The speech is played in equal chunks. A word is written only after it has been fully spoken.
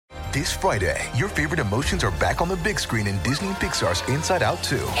This Friday, your favorite emotions are back on the big screen in Disney and Pixar's Inside Out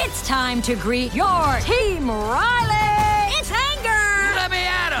 2. It's time to greet your Team Riley. It's anger. Let me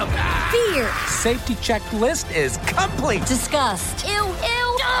at him. Fear. Safety checklist is complete. Disgust. Ew.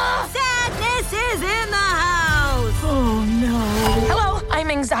 Sadness is in the house. Oh, no. Hello, I'm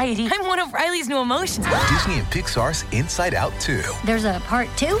anxiety. I'm one of Riley's new emotions. Disney and Pixar's Inside Out 2. There's a part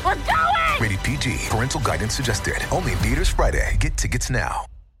 2? We're going! Rated PG. Parental guidance suggested. Only in theaters Friday. Get tickets now.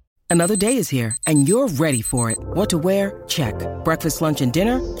 Another day is here, and you're ready for it. What to wear? Check. Breakfast, lunch, and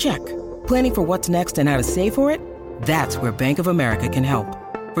dinner? Check. Planning for what's next and how to save for it? That's where Bank of America can help.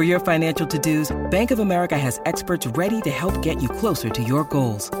 For your financial to-dos, Bank of America has experts ready to help get you closer to your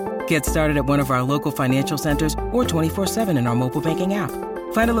goals. Get started at one of our local financial centers or 24/7 in our mobile banking app.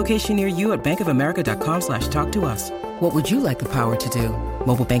 Find a location near you at bankofamerica.com/talktous. What would you like the power to do?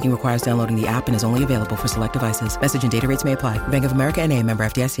 Mobile banking requires downloading the app and is only available for select devices. Message and data rates may apply. Bank of America N.A., member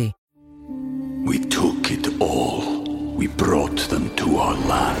FDIC. We took it all. We brought them to our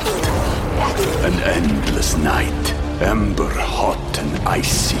land. An endless night, ember hot and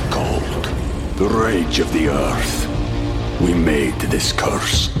icy cold. The rage of the earth. We made this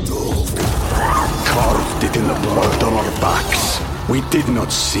curse. Carved it in the blood on our backs. We did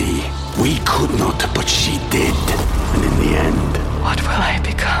not see. We could not, but she did. And in the end... What will I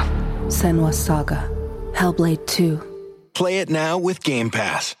become? Senua's Saga. Hellblade 2. Play it now with Game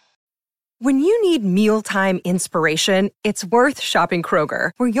Pass. When you need mealtime inspiration, it's worth shopping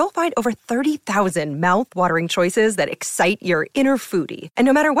Kroger, where you'll find over 30,000 mouth-watering choices that excite your inner foodie. And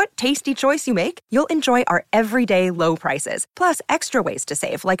no matter what tasty choice you make, you'll enjoy our everyday low prices, plus extra ways to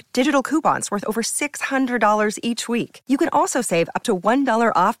save, like digital coupons worth over $600 each week. You can also save up to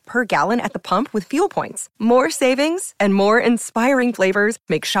 $1 off per gallon at the pump with fuel points. More savings and more inspiring flavors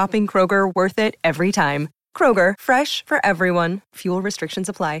make shopping Kroger worth it every time. Kroger, fresh for everyone. Fuel restrictions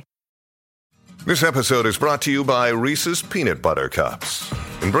apply. This episode is brought to you by Reese's Peanut Butter Cups.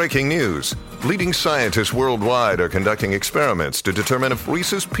 In breaking news, leading scientists worldwide are conducting experiments to determine if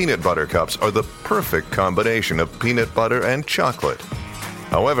Reese's Peanut Butter Cups are the perfect combination of peanut butter and chocolate.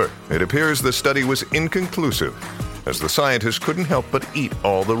 However, it appears the study was inconclusive, as the scientists couldn't help but eat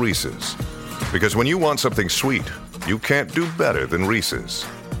all the Reese's. Because when you want something sweet, you can't do better than Reese's.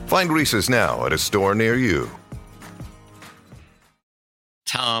 Find Reese's now at a store near you.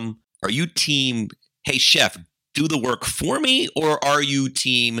 Tom, are you team, hey, chef, do the work for me? Or are you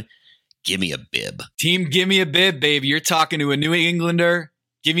team, give me a bib? Team, give me a bib, baby. You're talking to a New Englander.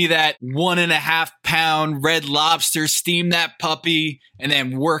 Give me that 1.5 pound red lobster, steam that puppy, and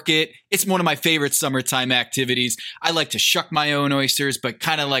then work it. It's one of my favorite summertime activities. I like to shuck my own oysters, but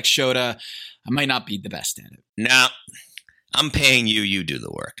kind of like Shota, I might not be the best at it. No, I'm paying you. You do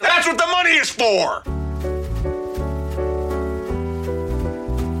the work. That's what the money is for!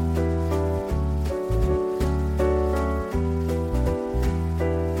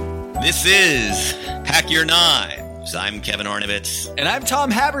 This is Pack Your Knives. I'm Kevin Arnovitz. And I'm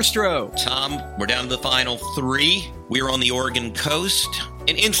Tom Haberstroh. Tom, we're down to the final 3. We're on the Oregon coast.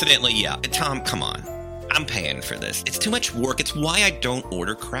 And incidentally, yeah, Tom, come on. I'm paying for this. It's too much work. It's why I don't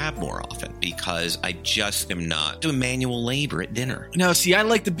order crab more often, because I just am not doing manual labor at dinner. No, see, I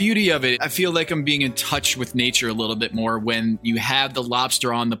like the beauty of it. I feel like I'm being in touch with nature a little bit more when you have the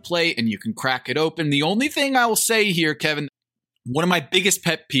lobster on the plate and you can crack it open. The only thing I will say here, Kevin, one of my biggest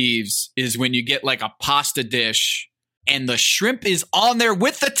pet peeves is when you get like a pasta dish and the shrimp is on there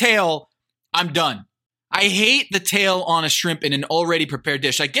with the tail. I'm done. I hate the tail on a shrimp in an already prepared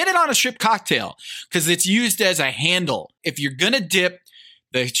dish. I get it on a shrimp cocktail because it's used as a handle. If you're going to dip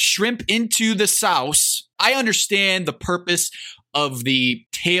the shrimp into the sauce, I understand the purpose of the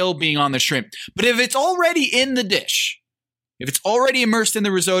tail being on the shrimp. But if it's already in the dish, if it's already immersed in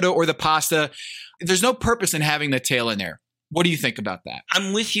the risotto or the pasta, there's no purpose in having the tail in there. What do you think about that?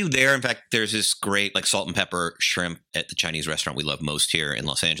 I'm with you there. In fact, there's this great like salt and pepper shrimp at the Chinese restaurant we love most here in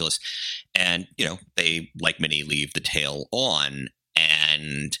Los Angeles. And, you know, they, like many, leave the tail on.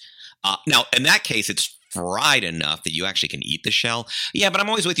 And now, in that case, it's fried enough that you actually can eat the shell. Yeah, but I'm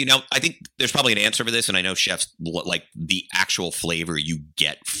always with you. Now, I think there's probably an answer for this. And I know chefs like the actual flavor you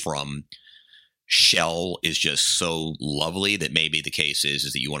get from shell is just so lovely that maybe the case is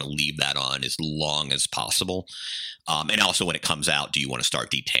that you want to leave that on as long as possible. And also when it comes out, do you want to start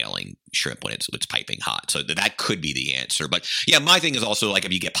detailing shrimp when it's piping hot? So that could be the answer. But yeah, my thing is also like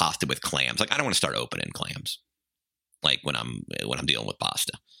if you get pasta with clams, like I don't want to start opening clams like when I'm dealing with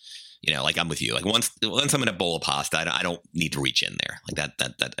pasta. You know, like I'm with you. Like once I'm in a bowl of pasta, I don't need to reach in there. Like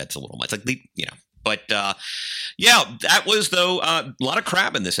that's a little much. Like you know. But yeah, that was though a lot of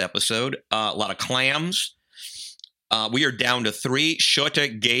crab in this episode, a lot of clams. We are down to 3,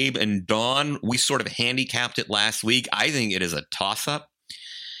 Shota, Gabe, and Dawn. We sort of handicapped it last week. I think it is a toss-up.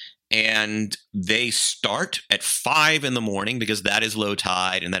 And they start at 5 in the morning because that is low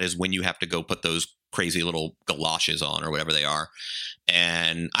tide, and that is when you have to go put those crazy little galoshes on or whatever they are.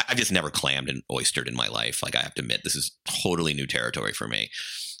 And I've just never clammed and oystered in my life. Like, I have to admit, this is totally new territory for me.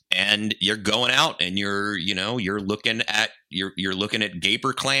 And you're going out and you're looking at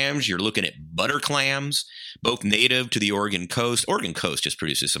gaper clams, you're looking at butter clams, both native to the Oregon coast. Oregon coast just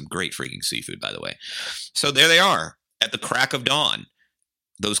produces some great freaking seafood, by the way. So there they are at the crack of dawn.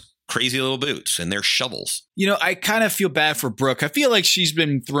 Those crazy little boots and their shovels. I kind of feel bad for Brooke. I feel like she's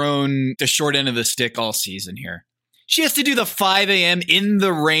been thrown the short end of the stick all season here. She has to do the 5 a.m. in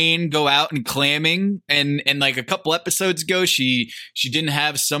the rain, go out and clamming. And like a couple episodes ago, she didn't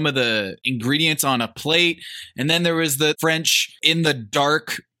have some of the ingredients on a plate. And then there was the French in the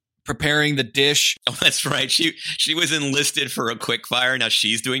dark preparing the dish. Oh, that's right. She was enlisted for a quick fire. Now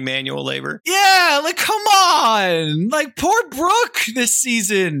she's doing manual labor. Yeah, like, come on. Like, poor Brooke this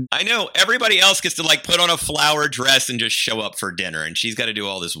season. I know. Everybody else gets to like put on a flower dress and just show up for dinner, and she's got to do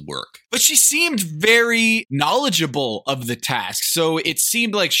all this work. But she seemed very knowledgeable of the task. So it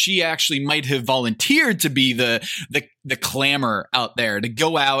seemed like she actually might have volunteered to be the clamor out there, to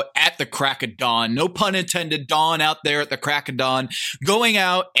go out at the crack of dawn. No pun intended, dawn out there at the crack of dawn, going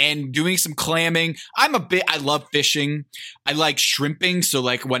out and doing some clamming. I love fishing. I like shrimping. So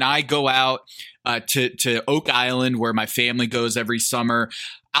like when I go out to Oak Island, where my family goes every summer,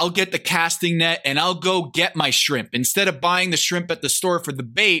 I'll get the casting net and I'll go get my shrimp. Instead of buying the shrimp at the store for the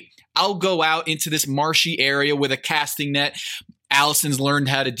bait, I'll go out into this marshy area with a casting net. Allison's learned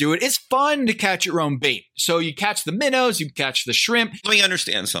how to do it. It's fun to catch your own bait. So you catch the minnows, you catch the shrimp. Let me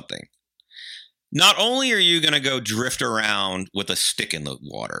understand something. Not only are you going to go drift around with a stick in the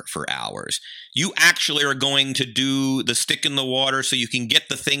water for hours, you actually are going to do the stick in the water so you can get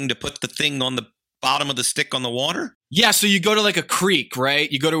the thing to put the thing on the bottom of the stick on the water? Yeah, so you go to like a creek, right?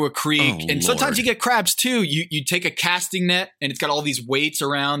 You go to a creek, and sometimes Lord. you get crabs too. You take a casting net, and it's got all these weights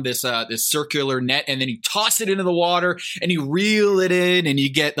around this circular net, and then you toss it into the water, and you reel it in, and you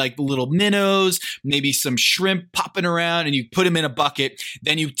get like little minnows, maybe some shrimp popping around, and you put them in a bucket.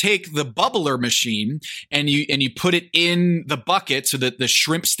 Then you take the bubbler machine, and you put it in the bucket so that the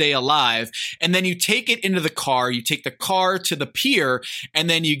shrimp stay alive, and then you take it into the car. You take the car to the pier, and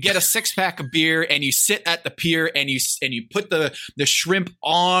then you get a 6-pack of beer, and you sit at the pier, and you put the shrimp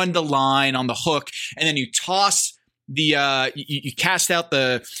on the line, on the hook, and then you toss the you cast out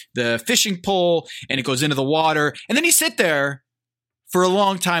the fishing pole, and it goes into the water, and then you sit there for a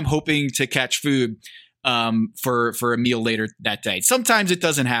long time hoping to catch food for a meal later that day. Sometimes it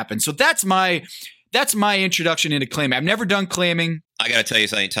doesn't happen. So that's my introduction into clamming. I've never done clamming. I got to tell you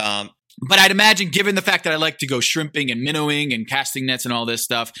something, Tom. But I'd imagine, given the fact that I like to go shrimping and minnowing and casting nets and all this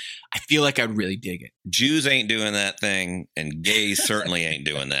stuff, I feel like I'd really dig it. Jews ain't doing that thing, and gays certainly ain't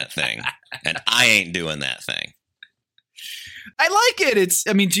doing that thing, and I ain't doing that thing. I like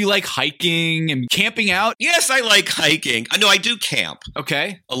it. Do you like hiking and camping out? Yes, I like hiking. No, I do camp.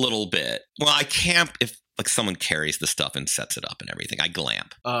 Okay. A little bit. Well, I camp if like someone carries the stuff and sets it up and everything. I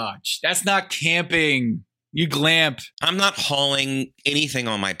glamp. That's not camping. You glamp. I'm not hauling anything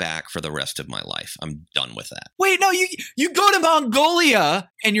on my back for the rest of my life. I'm done with that. Wait, no, you go to Mongolia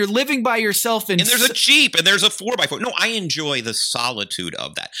and you're living by yourself. And there's a Jeep and there's a 4x4. No, I enjoy the solitude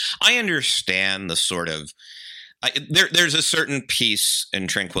of that. I understand the sort of, there's a certain peace and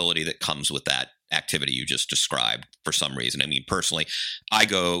tranquility that comes with that activity you just described for some reason. I mean, personally, I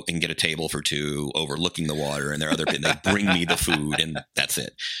go and get a table for two overlooking the water, and they bring me the food, and that's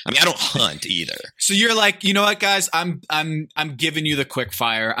it. I mean, I don't hunt either. So you're like, you know what, guys? I'm giving you the quick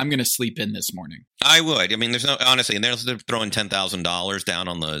fire. I'm going to sleep in this morning. I would. I mean, there's no, honestly, and they're throwing $10,000 down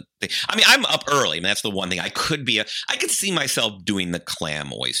on the thing. I mean, I'm up early. I mean, that's the one thing I could see myself doing the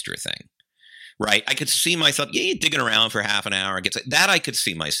clam oyster thing. Right. I could see myself digging around for half an hour. That I could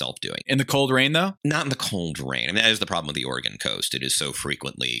see myself doing. In the cold rain, though? Not in the cold rain. I mean, that is the problem with the Oregon coast. It is so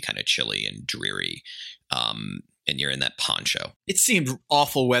frequently kind of chilly and dreary. And you're in that poncho. It seemed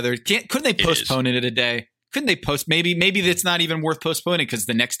awful weather. Couldn't they postpone it a day? Couldn't they maybe it's not even worth postponing because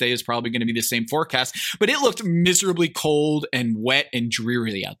the next day is probably going to be the same forecast. But it looked miserably cold and wet and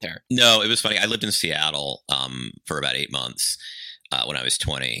dreary out there. No, it was funny. I lived in Seattle for about 8 months when I was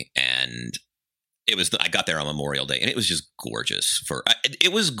 20, and I got there on Memorial Day, and it was just gorgeous.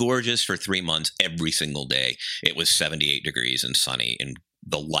 It was gorgeous for 3 months every single day. It was 78 degrees and sunny, and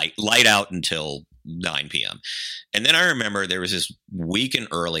the light out until 9 p.m. And then I remember there was this week in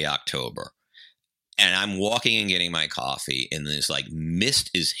early October, And I'm walking and getting my coffee, and this like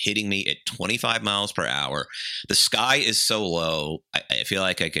mist is hitting me at 25 miles per hour. The sky is so low, I feel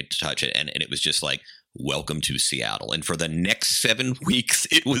like I could touch it. And it was just like, welcome to Seattle. And for the next 7 weeks,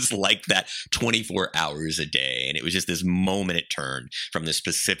 it was like that 24 hours a day. And it was just this moment it turned from this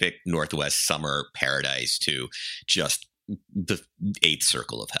Pacific Northwest summer paradise to just the eighth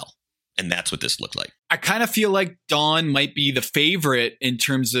circle of hell. And that's what this looked like. I kind of feel like Dawn might be the favorite in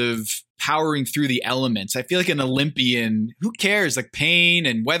terms of powering through the elements. I feel like an Olympian, who cares? Like pain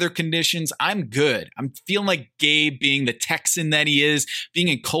and weather conditions, I'm good. I'm feeling like Gabe, being the Texan that he is, being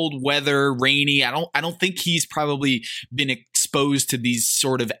in cold weather, rainy. I don't think he's probably been exposed to these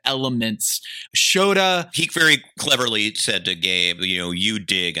sort of elements. Shota, he very cleverly said to Gabe, you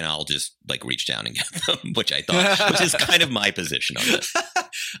dig and I'll just like reach down and get them, which I thought, which is kind of my position on this.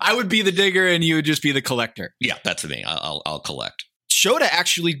 I would be the digger and you would just be the collector. Yeah, that's me. I'll collect. Shota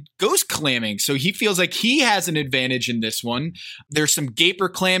actually goes clamming, so he feels like he has an advantage in this one. There's some gaper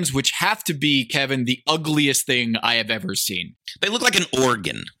clams, which have to be, Kevin, the ugliest thing I have ever seen. They look like an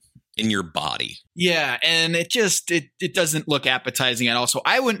organ in your body. Yeah, and it doesn't look appetizing at all. So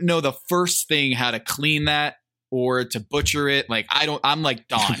I wouldn't know the first thing how to clean that or to butcher it. Like I'm like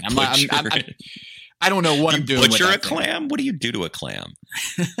Dawn. I don't know what I'm doing. Butcher a clam? What do you do to a clam?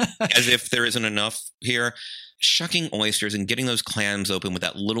 As if there isn't enough here. Shucking oysters and getting those clams open with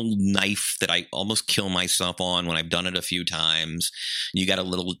that little knife that I almost kill myself on when I've done it a few times. You kind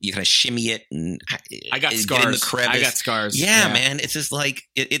of shimmy it, and I got scars. I got scars. Yeah, man. It's just like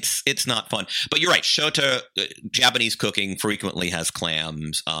it's not fun. But you're right. Shota, Japanese cooking frequently has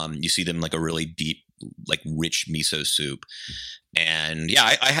clams. You see them like a really deep, like rich miso soup. And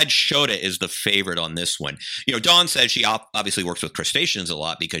yeah, I had Shota as the favorite on this one. Dawn said she obviously works with crustaceans a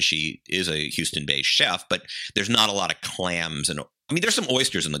lot because she is a Houston-based chef, but there's not a lot of clams. And I mean, there's some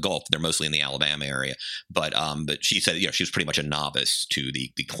oysters in the Gulf. They're mostly in the Alabama area. But she said, she was pretty much a novice to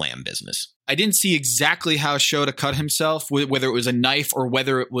the clam business. I didn't see exactly how Shota cut himself, whether it was a knife or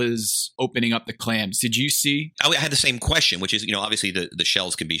whether it was opening up the clams. Did you see? I had the same question, which is, obviously the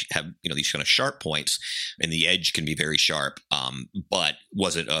shells can have these kind of sharp points, and the edge can be very sharp. But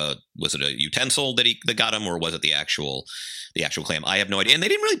was it a utensil that got him, or was it the actual clam? I have no idea. And they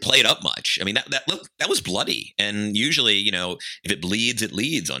didn't really play it up much. I mean, that was bloody. And usually, if it bleeds, it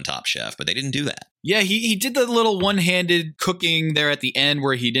leads on Top Chef, but they didn't do that. Yeah, he did the little one-handed cooking there at the end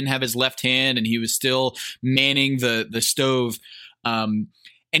where he didn't have his left hand and he was still manning the stove. And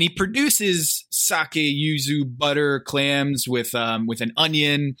he produces sake yuzu butter clams with an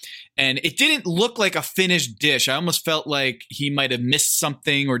onion, and it didn't look like a finished dish. I almost felt like he might have missed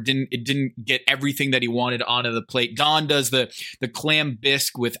something or didn't get everything that he wanted onto the plate. Dawn does the clam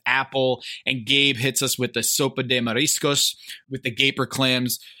bisque with apple, and Gabe hits us with the sopa de mariscos with the gaper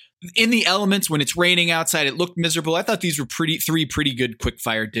clams. In the elements, when it's raining outside, it looked miserable. I thought these were three pretty good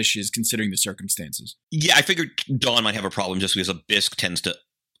quick-fire dishes considering the circumstances. Yeah, I figured Dawn might have a problem just because a bisque tends to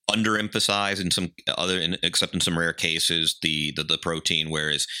underemphasize except in some rare cases, the protein,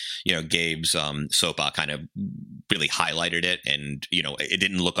 whereas Gabe's sopa kind of really highlighted it, and it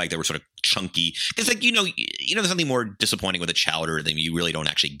didn't look like they were sort of chunky, because there's something more disappointing with a chowder than you really don't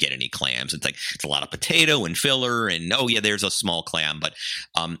actually get any clams. It's like it's a lot of potato and filler, and there's a small clam, but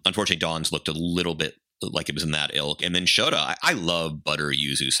unfortunately Dawn's looked a little bit like it was in that ilk. And then Shota, I love butter,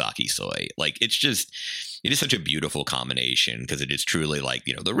 yuzu, sake, soy. Like it is such a beautiful combination, because it is truly like,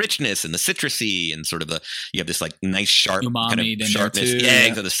 the richness and the citrusy and sort of you have this like nice sharp kind of sharpness. Yeah,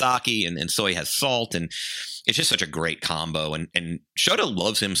 the sake and soy has salt, and it's just such a great combo. And Shota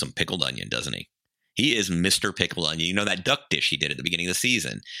loves him some pickled onion, doesn't he? He is Mr. Pickled Onion. That duck dish he did at the beginning of the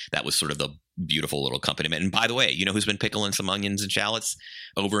season, that was sort of the beautiful little accompaniment. And by the way, who's been pickling some onions and shallots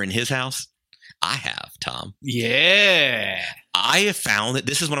over in his house? I have, Tom. Yeah. I have found that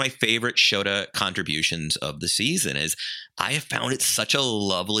this is one of my favorite Shota contributions of the season. Is I have found it such a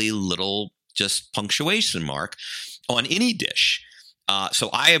lovely little just punctuation mark on any dish. So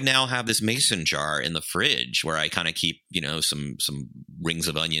I now have this mason jar in the fridge where I kind of keep, some rings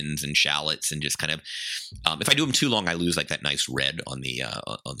of onions and shallots, and just kind of, if I do them too long, I lose like that nice red on the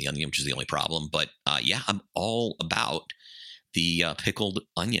onion, which is the only problem. But I'm all about the pickled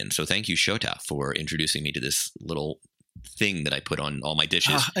onion. So thank you, Shota, for introducing me to this little thing that I put on all my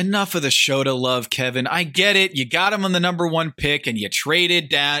dishes. Enough of the Shota love, Kevin. I get it. You got him on the number one pick, and you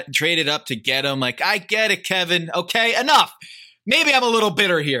traded up to get him. Like, I get it, Kevin. Okay, enough. Maybe I'm a little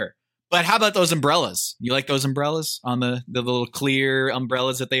bitter here, but how about those umbrellas? You like those umbrellas on the little clear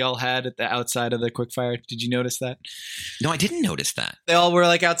umbrellas that they all had at the outside of the quickfire? Did you notice that? No, I didn't notice that. They all were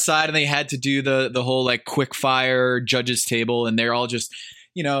like outside, and they had to do the whole like quickfire judges table, and they're all just,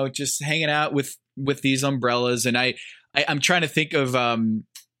 just hanging out with with these umbrellas, and I'm trying to think of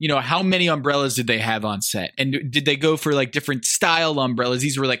how many umbrellas did they have on set, and did they go for like different style umbrellas?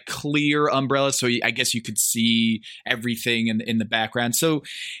 These were like clear umbrellas, so I guess you could see everything in the background. So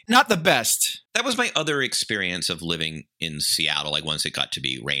not the best. That was my other experience of living in Seattle. Like once it got to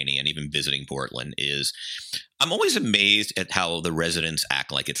be rainy, and even visiting Portland, is I'm always amazed at how the residents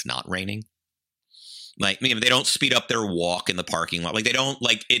act like it's not raining. Like, they don't speed up their walk in the parking lot. Like, they don't,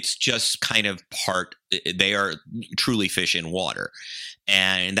 like, it's just kind of they are truly fish in water.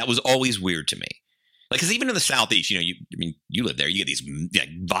 And that was always weird to me. Like, because even in the Southeast, you live there, you get these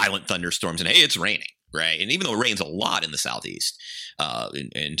violent thunderstorms and, hey, it's raining, right? And even though it rains a lot in the Southeast,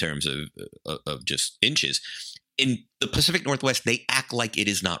 in terms of just inches, in the Pacific Northwest, they act like it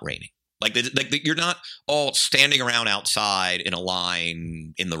is not raining. Like you're not all standing around outside in a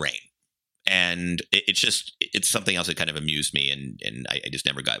line in the rain. And it's something else that kind of amused me, and I just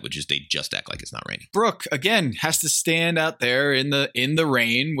never got, which is they just act like it's not raining. Brooke, again, has to stand out there in the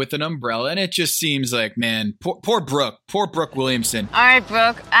rain with an umbrella, and it just seems like, man, poor Brooke Williamson. All right,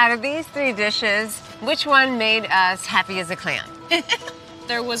 Brooke, out of these 3 dishes, which one made us happy as a clam?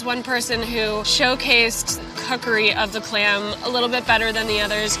 There was one person who showcased cookery of the clam a little bit better than the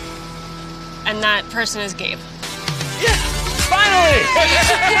others, and that person is Gabe. Finally!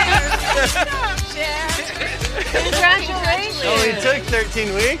 Congratulations! Only took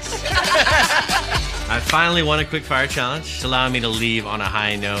 13 weeks. I finally won a quickfire challenge. It's allowing me to leave on a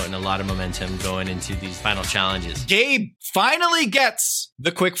high note and a lot of momentum going into these final challenges. Gabe finally gets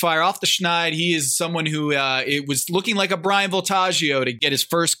the quickfire off the schneid. He is someone who it was looking like a Brian Voltaggio to get his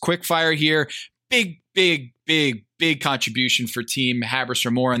first quickfire here. Big contribution for Team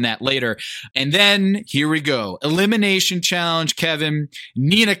Haberstrom. More on that later. And then here we go. Elimination challenge, Kevin.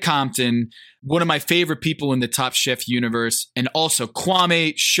 Nina Compton, one of my favorite people in the Top Chef universe. And also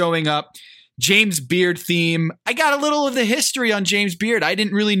Kwame showing up. James Beard theme. I got a little of the history on James Beard. I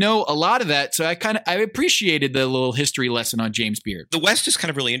didn't really know a lot of that, so I appreciated the little history lesson on James Beard. The West is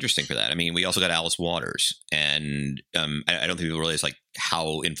kind of really interesting for that. I mean, we also got Alice Waters, and I don't think people realize like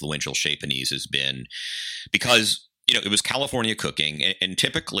how influential Chez Panisse has been, because it was California cooking, and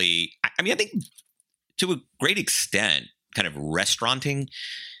typically, I think to a great extent, kind of restauranting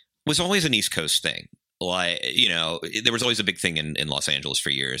was always an East Coast thing. Like, there was always a big thing in Los Angeles for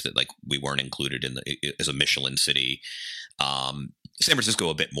years that like we weren't included as a Michelin city. San Francisco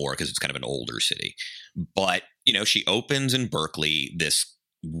a bit more because it's kind of an older city. But, she opens in Berkeley this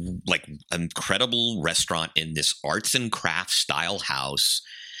like incredible restaurant in this arts and crafts style house.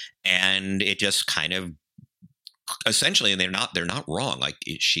 And it just kind of essentially, and they're not wrong. Like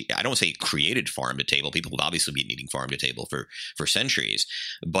I don't say created farm to table. People have obviously been eating farm to table for centuries,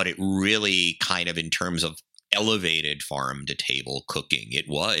 but it really kind of in terms of elevated farm to table cooking.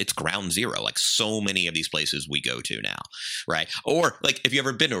 It's ground zero. Like so many of these places we go to now, right? Or like if you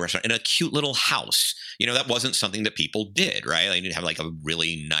ever been to a restaurant in a cute little house, that wasn't something that people did, right? Like, you didn't have like a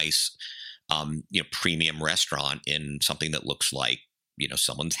really nice, premium restaurant in something that looks like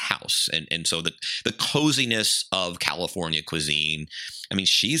someone's house. And so the coziness of California cuisine, I mean,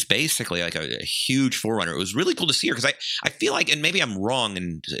 she's basically like a huge forerunner. It was really cool to see her because I feel like, and maybe I'm wrong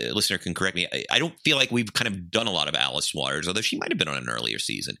and a listener can correct me, I don't feel like we've kind of done a lot of Alice Waters, although she might have been on an earlier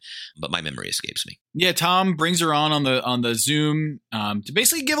season, but my memory escapes me. Yeah, Tom brings her on the Zoom to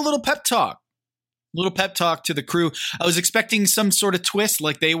basically give a little pep talk to the crew. I was expecting some sort of twist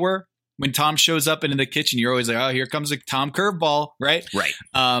like they were. When Tom shows up into the kitchen, you're always like, oh, here comes a Tom curveball, right? Right.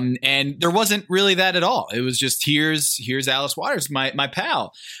 And there wasn't really that at all. It was just, here's Alice Waters, my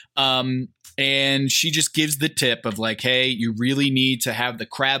pal. And she just gives the tip of like, hey, you really need to have the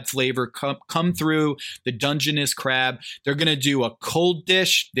crab flavor come through, the Dungeness crab. They're going to do a cold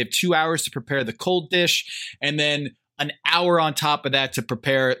dish. They have 2 hours to prepare the cold dish, and then an hour on top of that to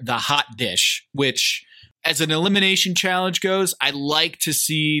prepare the hot dish, which, as an elimination challenge goes, I like to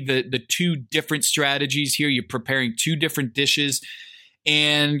see the 2 different strategies here. You're preparing 2 different dishes.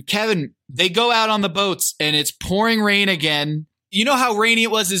 And Kevin, they go out on the boats and it's pouring rain again. You know how rainy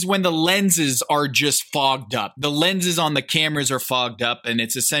it was is when the lenses are just fogged up. The lenses on the cameras are fogged up, and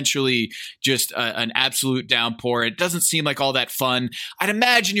it's essentially just an absolute downpour. It doesn't seem like all that fun. I'd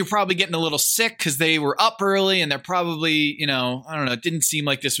imagine you're probably getting a little sick because they were up early and they're probably, I don't know, it didn't seem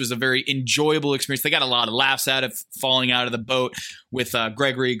like this was a very enjoyable experience. They got a lot of laughs out of falling out of the boat with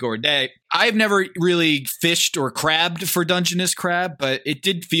Gregory Gourdet. I've never really fished or crabbed for Dungeness crab, but it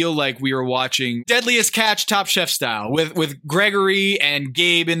did feel like we were watching Deadliest Catch Top Chef style with Gregory and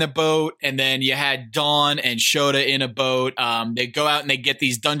Gabe in the boat. And then you had Dawn and Shota in a boat. They go out and they get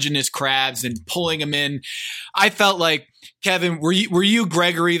these Dungeness crabs and pulling them in. I felt like, Kevin, were you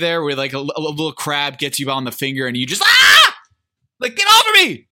Gregory there where like a little crab gets you on the finger and you just, like, get over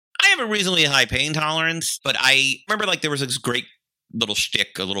me? I have a reasonably high pain tolerance, but I remember like there was this great little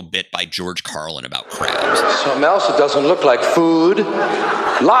shtick, a little bit by George Carlin about crabs. Something else that doesn't look like food.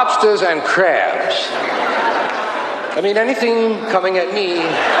 Lobsters and crabs. I mean, anything coming at me,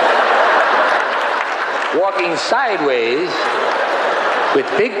 walking sideways with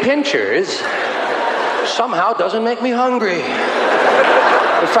big pinchers, somehow doesn't make me hungry.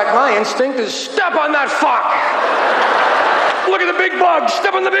 In fact, my instinct is step on that fuck. Look at the big bug.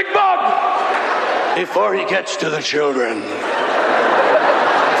 Step on the big bug before he gets to the children.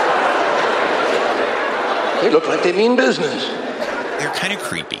 They look like they mean business. They're kind of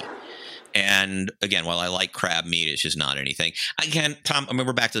creepy. And again, while I like crab meat, it's just not anything. Again, Tom, I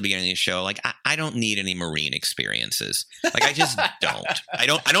remember back to the beginning of the show, like I don't need any marine experiences. Like I just don't. I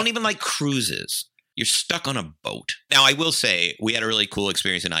don't even like cruises. You're stuck on a boat. Now, I will say we had a really cool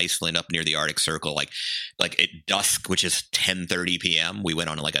experience in Iceland up near the Arctic Circle, like at dusk, which is 10:30 p.m. We went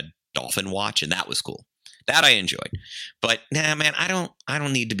on like a dolphin watch, and that was cool. That I enjoyed. But nah, man, I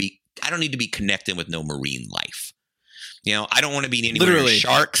don't need to be connected with no marine life. You know, I don't want to be anywhere near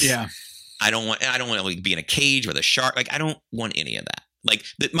sharks. Yeah. I don't want to like, be in a cage with a shark. Like I don't want any of that. Like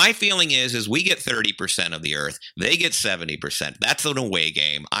my feeling is we get 30% of the earth. They get 70%. That's an away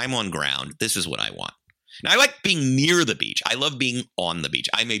game. I'm on ground. This is what I want. Now, I like being near the beach. I love being on the beach.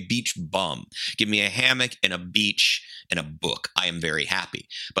 I'm a beach bum. Give me a hammock and a beach and a book. I am very happy.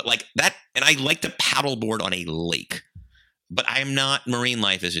 But like that, and I like to paddleboard on a lake. But I'm not, marine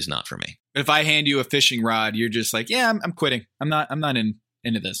life is just not for me. If I hand you a fishing rod, you're just like, yeah, I'm quitting. I'm not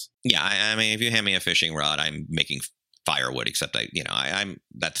into this. Yeah, I mean, if you hand me a fishing rod, I'm making firewood, except I'm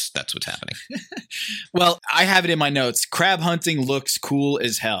that's what's happening. Well, I have it in my notes. Crab hunting looks cool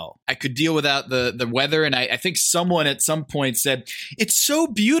as hell. I could deal without the weather. And I think someone at some point said, it's so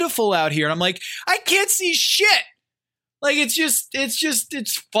beautiful out here. And I'm like, I can't see shit. Like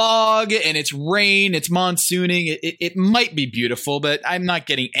it's fog and it's rain. It's monsooning. It might be beautiful, but I'm not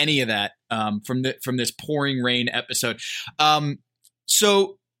getting any of that from this pouring rain episode.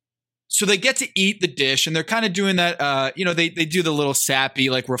 So they get to eat the dish, and they're kind of doing that. They do the little sappy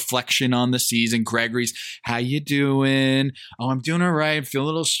like reflection on the season. Gregory's, how you doing? Oh, I'm doing all right. I'm feeling a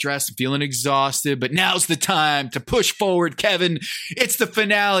little stressed. I'm feeling exhausted, but now's the time to push forward, Kevin. It's the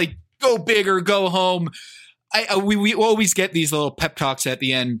finale. Go big or go home. We always get these little pep talks at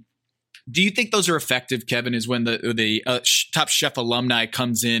the end. Do you think those are effective, Kevin? Is when the Top Chef alumni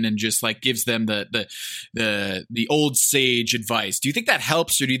comes in and just like gives them the old sage advice? Do you think that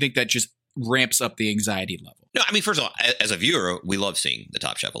helps, or do you think that just ramps up the anxiety level? No, I mean, first of all, as a viewer, we love seeing the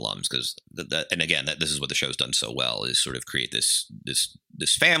Top Chef alums because, and again, this is what the show's done so well, is sort of create this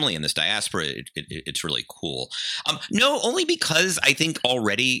family and this diaspora. It's really cool. No, only because I think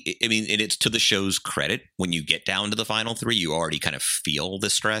already, I mean, and it's to the show's credit, when you get down to the final three, you already kind of feel the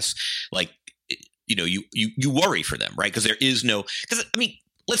stress. Like, you worry for them, right? Because there is no, because I mean,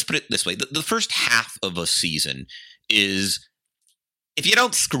 let's put it this way: the first half of a season is, if you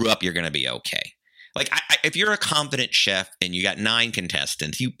don't screw up, you're going to be okay. Like, if you're a competent chef and you got 9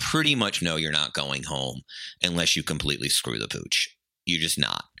 contestants, you pretty much know you're not going home unless you completely screw the pooch. You're just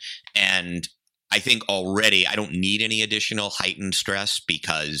not. And I think already I don't need any additional heightened stress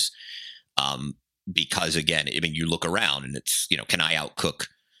because again, I mean, you look around and it's, can I outcook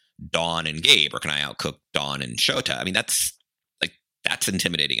Dawn and Gabe, or can I outcook Dawn and Shota? I mean, that's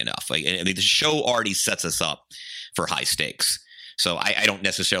intimidating enough. Like, I mean, the show already sets us up for high stakes. So I don't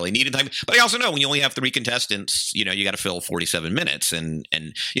necessarily need a time, but I also know when you only have 3 contestants, you got to fill 47 minutes. And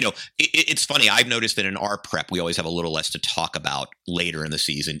it's funny. I've noticed that in our prep, we always have a little less to talk about later in the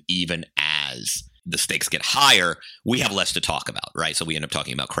season, even as the stakes get higher, we have less to talk about, right? So we end up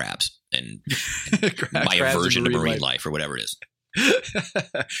talking about crabs and my aversion to marine life or whatever it is.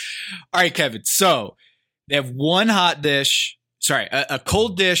 All right, Kevin. So they have one hot dish, a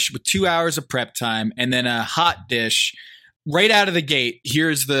cold dish with 2 hours of prep time, and then a hot dish. Right out of the gate,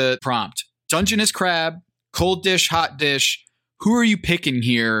 here's the prompt. Dungeness crab, cold dish, hot dish. Who are you picking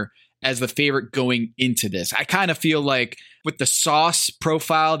here as the favorite going into this? I kind of feel like with the sauce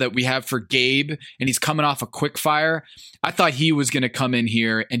profile that we have for Gabe, and he's coming off a quick fire, I thought he was going to come in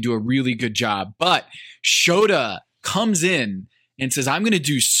here and do a really good job. But Shota comes in and says, I'm going to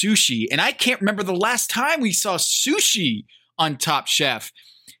do sushi. And I can't remember the last time we saw sushi on Top Chef.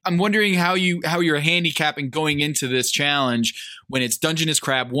 I'm wondering how you're handicapping going into this challenge when it's Dungeness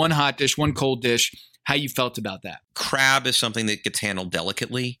crab, one hot dish, one cold dish, how you felt about that. Crab is something that gets handled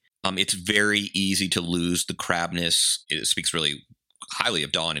delicately. It's very easy to lose the crabness. It speaks really highly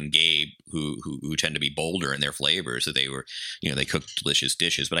of Dawn and Gabe, who tend to be bolder in their flavors, that they were, they cook delicious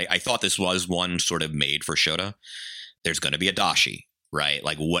dishes. But I thought this was one sort of made for Shota. There's going to be a dashi, right?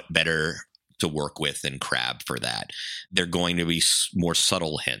 Like, what better to work with than crab for that? They're going to be more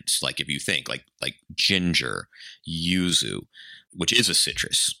subtle hints, like if you think like ginger, yuzu, which is a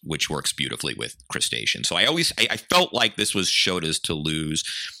citrus, which works beautifully with crustaceans. So I felt like this was Shota's to lose,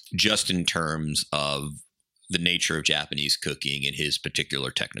 just in terms of the nature of Japanese cooking and his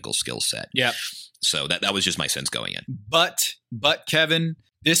particular technical skill set. Yeah. So that was just my sense going in. But Kevin,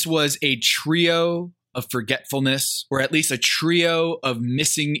 this was a trio of forgetfulness, or at least a trio of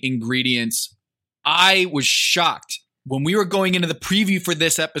missing ingredients. I was shocked when we were going into the preview for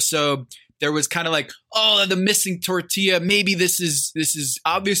this episode. There was kind of like, oh, the missing tortilla. Maybe this is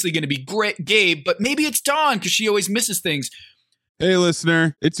obviously going to be great, Gabe, but maybe it's Dawn because she always misses things. Hey,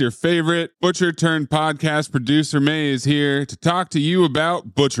 listener, it's your favorite butcher turned podcast producer, Maze, here to talk to you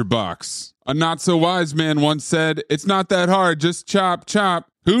about ButcherBox. A not-so-wise man once said, "It's not that hard, just chop, chop."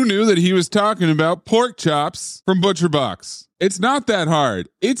 Who knew that he was talking about pork chops from ButcherBox? It's not that hard.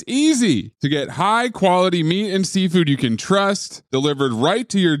 It's easy to get high-quality meat and seafood you can trust, delivered right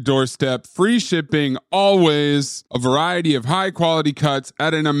to your doorstep, free shipping, always, a variety of high-quality cuts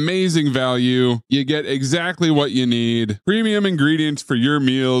at an amazing value. You get exactly what you need. Premium ingredients for your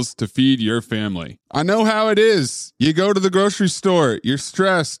meals to feed your family. I know how it is. You go to the grocery store, you're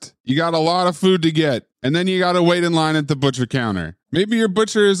stressed, you got a lot of food to get, and then you gotta wait in line at the butcher counter. Maybe your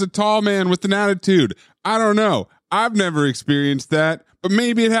butcher is a tall man with an attitude. I don't know. I've never experienced that, but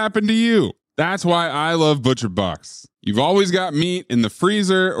maybe it happened to you. That's why I love ButcherBox. You've always got meat in the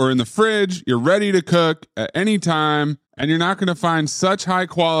freezer or in the fridge. You're ready to cook at any time, and you're not going to find such high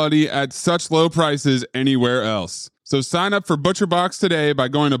quality at such low prices anywhere else. So sign up for ButcherBox today by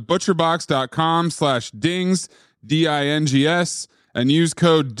going to butcherbox.com/dings, D-I-N-G-S, and use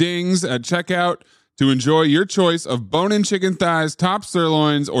code DINGS at checkout to enjoy your choice of bone-in chicken thighs, top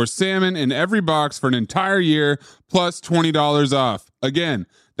sirloins, or salmon in every box for an entire year, plus $20 off. Again,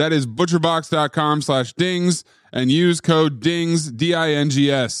 that is butcherbox.com/dings and use code DINGS,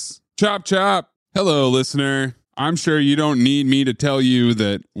 D-I-N-G-S. Chop, chop. Hello, listener. I'm sure you don't need me to tell you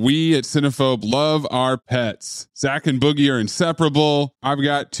that we at Cinephobe love our pets. Zach and Boogie are inseparable. I've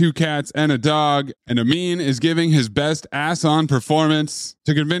got 2 cats and a dog, and Amin is giving his best ass-on performance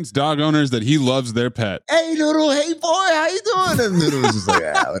to convince dog owners that he loves their pet. Hey, Noodle. Hey, boy. How you doing? And Noodle's just like,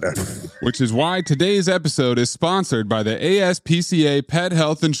 whatever. Which is why today's episode is sponsored by the ASPCA Pet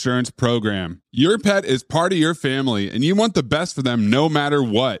Health Insurance Program. Your pet is part of your family, and you want the best for them no matter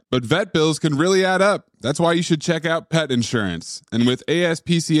what. But vet bills can really add up. That's why you should check out pet insurance. And with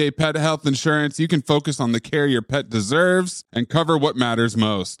ASPCA Pet Health Insurance, you can focus on the care your pet deserves and cover what matters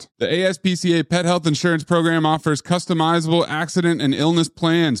most. The ASPCA Pet Health Insurance Program offers customizable accident and illness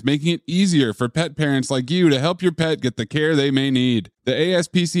plans, making it easier for pet parents like you to help your pet get the care they may need. The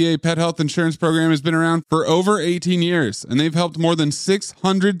ASPCA Pet Health Insurance Program has been around for over 18 years, and they've helped more than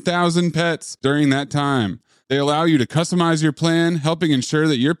 600,000 pets during that time. They allow you to customize your plan, helping ensure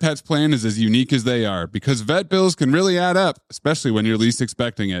that your pet's plan is as unique as they are, because vet bills can really add up, especially when you're least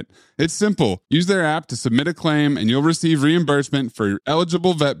expecting it. It's simple. Use their app to submit a claim, and you'll receive reimbursement for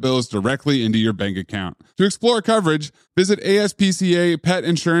eligible vet bills directly into your bank account. To explore coverage, visit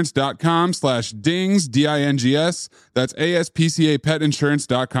ASPCAPetInsurance.com/dings, D-I-N-G-S. That's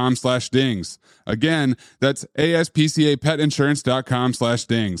ASPCAPetInsurance.com/dings. Again, that's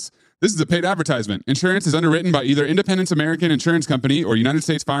ASPCAPetInsurance.com/dings. This is a paid advertisement. Insurance is underwritten by either Independence American Insurance Company or United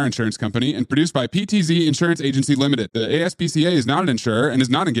States Fire Insurance Company and produced by PTZ Insurance Agency Limited. The ASPCA is not an insurer and is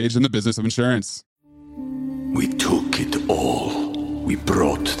not engaged in the business of insurance. We took it all. We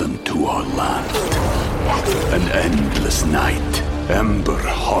brought them to our land. An endless night, ember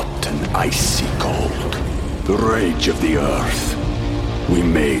hot and icy cold. The rage of the earth. We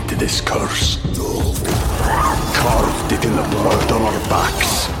made this curse. Carved it in the blood on our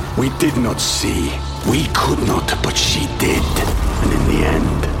backs. We did not see. We could not, but she did. And in the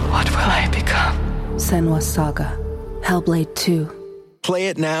end... What will I become? Senua's Saga. Hellblade 2. Play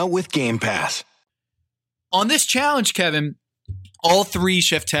it now with Game Pass. On this challenge, Kevin, all 3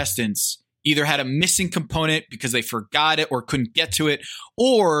 chef testants either had a missing component because they forgot it or couldn't get to it,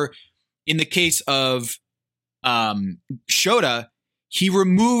 or in the case of Shota, he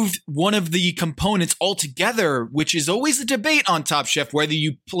removed one of the components altogether, which is always a debate on Top Chef, whether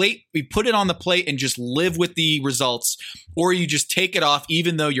you put it on the plate and just live with the results, or you just take it off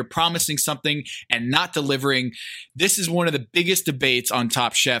even though you're promising something and not delivering. This is one of the biggest debates on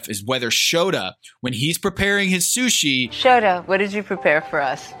Top Chef, is whether Shota, when he's preparing his sushi... Shota, what did you prepare for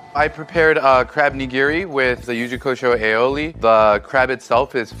us? I prepared crab nigiri with the yuzu kosho aioli. The crab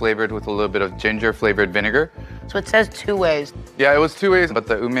itself is flavored with a little bit of ginger flavored vinegar. So it says 2 ways. Yeah, it was 2 ways, but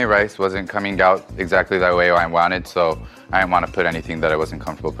the ume rice wasn't coming out exactly that way I wanted, so I didn't want to put anything that I wasn't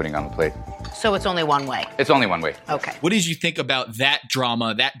comfortable putting on the plate. So it's only 1 way? It's only 1 way. Okay. What did you think about that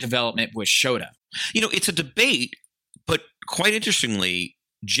drama, that development with Shota? You know, it's a debate, but quite interestingly,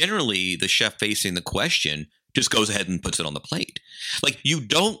 generally the chef facing the question just goes ahead and puts it on the plate. Like, you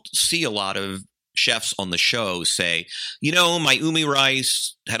don't see a lot of chefs on the show say, you know, my umi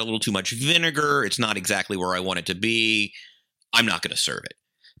rice had a little too much vinegar. It's not exactly where I want it to be. I'm not going to serve it.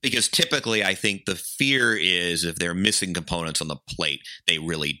 Because typically, I think the fear is if they're missing components on the plate, they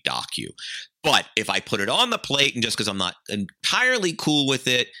really dock you. But if I put it on the plate, and just because I'm not entirely cool with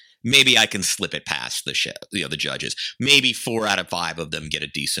it, maybe I can slip it past the chef, the judges. Maybe 4 out of 5 of them get a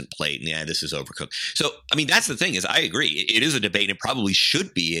decent plate, and yeah, this is overcooked. So, I mean, that's the thing, is I agree. It is a debate, and it probably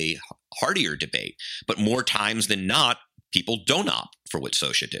should be a heartier debate. But more times than not, people don't opt for what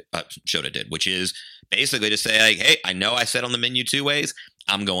Shota did, which is basically to say, like, hey, I know I said on the menu 2 ways.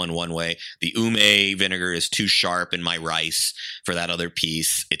 I'm going 1 way. The ume vinegar is too sharp in my rice for that other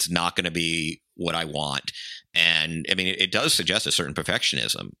piece. It's not going to be what I want. And I mean, it does suggest a certain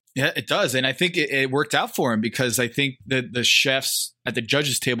perfectionism. Yeah, it does. And I think it worked out for him, because I think that the chefs at the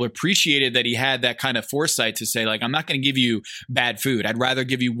judges table appreciated that he had that kind of foresight to say, like, I'm not going to give you bad food. I'd rather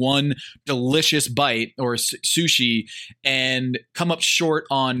give you one delicious bite or sushi and come up short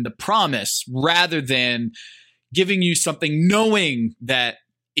on the promise, rather than giving you something knowing that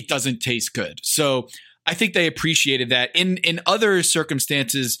it doesn't taste good. So I think they appreciated that. In other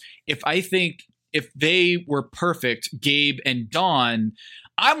circumstances, if they were perfect, Gabe and Dawn,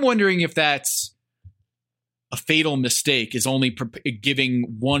 I'm wondering if that's a fatal mistake, is only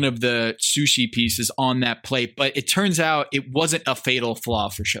giving one of the sushi pieces on that plate. But it turns out it wasn't a fatal flaw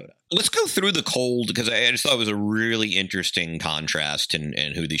for Shota. Let's go through the cold, because I just thought it was a really interesting contrast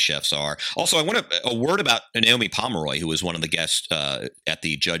in who these chefs are. Also, I want a word about Naomi Pomeroy, who was one of the guests at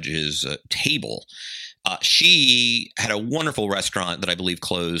the judges' table. She had a wonderful restaurant that I believe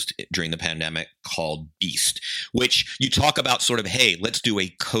closed during the pandemic called Beast, which you talk about sort of, hey, let's do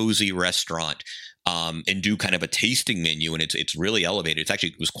a cozy restaurant and do kind of a tasting menu, and it's really elevated.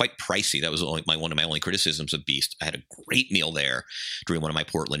 It was quite pricey. That was one of my only criticisms of Beast. I had a great meal there during one of my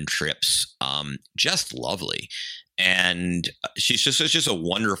Portland trips. Just lovely. And she's just a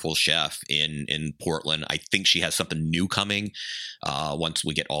wonderful chef in Portland. I think she has something new coming once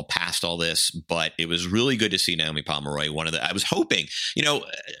we get all past all this. But it was really good to see Naomi Pomeroy. I was hoping,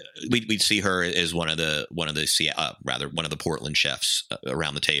 we'd see her as one of the Portland chefs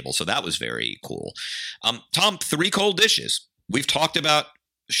around the table. So that was very cool. Tom, 3 cold dishes. We've talked about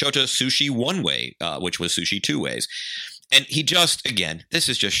Shota sushi 1 way, which was sushi 2 ways, and he again, this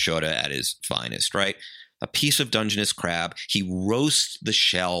is just Shota at his finest, right? A piece of Dungeness crab. He roasts the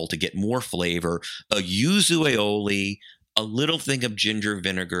shell to get more flavor. A yuzu aioli, a little thing of ginger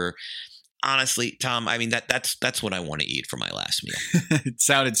vinegar. Honestly, Tom, I mean, that's what I want to eat for my last meal. It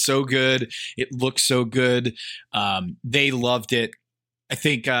sounded so good. It looked so good. They loved it. I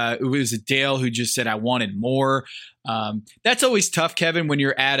think it was Dale who just said, I wanted more. That's always tough, Kevin, when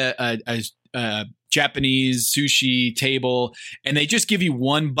you're at a Japanese sushi table and they just give you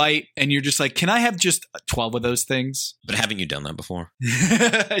 1 bite and you're just like, can I have just 12 of those things? But haven't you done that before?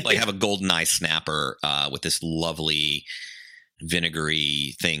 Like have a golden eye snapper with this lovely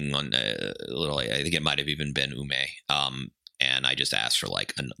vinegary thing on a little, I think it might have even been ume. And I just asked for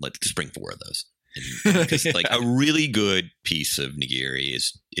let's bring 4 of those. Because a really good piece of nigiri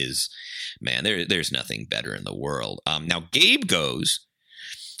is man, there's nothing better in the world. Now Gabe goes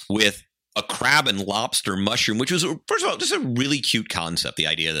with a crab and lobster mushroom, which was, first of all, just a really cute concept. The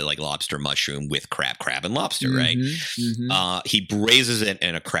idea that lobster mushroom with crab and lobster, right? Mm-hmm. He braises it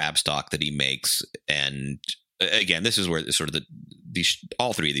in a crab stock that he makes. And again, this is where sort of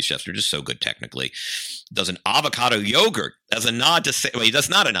all 3 of these chefs are just so good technically. Does an avocado yogurt as a nod to Sarah. Well, he does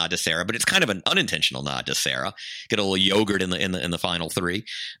not a nod to Sarah, but it's kind of an unintentional nod to Sarah. Get a little yogurt in the final 3,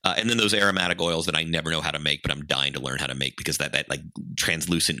 and then those aromatic oils that I never know how to make, but I'm dying to learn how to make because that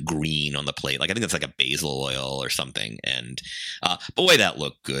translucent green on the plate. I think it's like a basil oil or something. And boy, that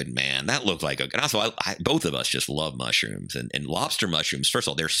looked good, man. That looked like and also both of us just love mushrooms and lobster mushrooms. First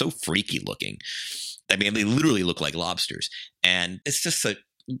of all, they're so freaky looking. I mean, they literally look like lobsters. And it's just a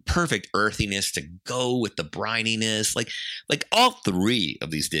perfect earthiness to go with the brininess. Like all three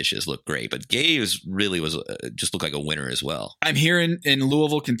of these dishes look great, but Gabe's really was just looked like a winner as well. I'm here in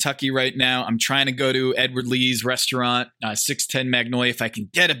Louisville, Kentucky right now. I'm trying to go to Edward Lee's restaurant, 610 Magnolia. If I can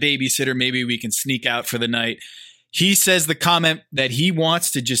get a babysitter, maybe we can sneak out for the night. He says the comment that he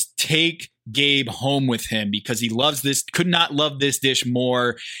wants to just take Gabe home with him because he loves this, could not love this dish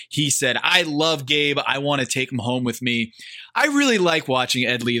more. He said, I love Gabe. I want to take him home with me. I really like watching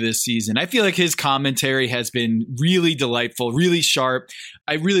Ed Lee this season. I feel like his commentary has been really delightful, really sharp.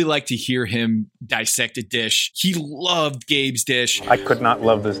 I really like to hear him dissect a dish. He loved Gabe's dish. I could not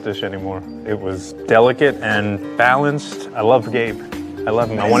love this dish anymore. It was delicate and balanced. I love Gabe. I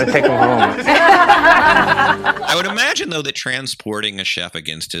love him. I want to take him home. I would imagine, though, that transporting a chef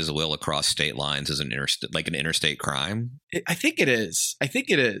against his will across state lines is an interstate crime. I think it is.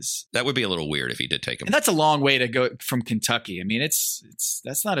 That would be a little weird if he did take him. And that's a long way to go from Kentucky. I mean,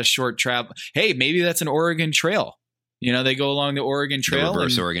 that's not a short travel. Hey, maybe that's an Oregon Trail. You know, they go along the Oregon Trail. The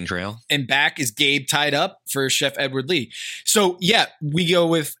reverse Oregon Trail. And back is Gabe tied up for Chef Edward Lee. So, yeah, we go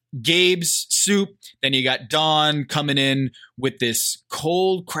with Gabe's soup. Then you got Dawn coming in with this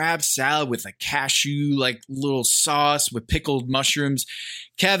cold crab salad with a cashew, like little sauce with pickled mushrooms.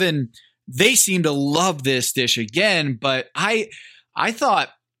 Kevin, they seem to love this dish again, but I thought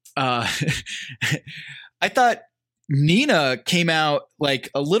I thought Nina came out like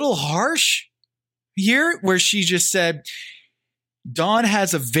a little harsh here, where she just said, Dawn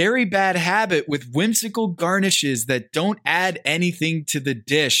has a very bad habit with whimsical garnishes that don't add anything to the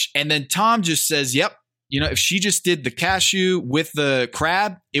dish. And then Tom just says, yep, you know, if she just did the cashew with the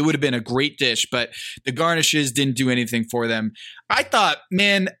crab, it would have been a great dish, but the garnishes didn't do anything for them. I thought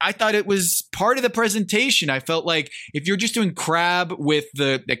it was part of the presentation. I felt like if you're just doing crab with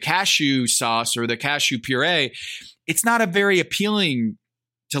the cashew sauce or the cashew puree, it's not a very appealing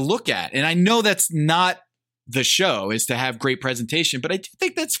to look at. And I know that's not the show, is to have great presentation, but I do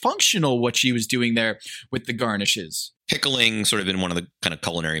think that's functional what she was doing there with the garnishes. Pickling sort of been one of the kind of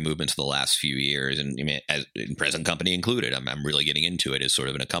culinary movements of the last few years, and I mean, as in Present Company included, I'm really getting into it as sort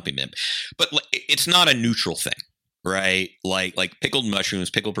of an accompaniment. But it's not a neutral thing, right? Like pickled mushrooms,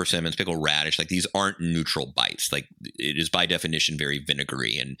 pickled persimmons, pickled radish, like these aren't neutral bites. Like it is by definition very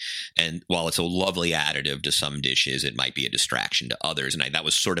vinegary, and while it's a lovely additive to some dishes, it might be a distraction to others. And that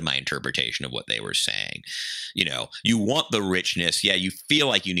was sort of my interpretation of what they were saying. You know, you want the richness. Yeah, you feel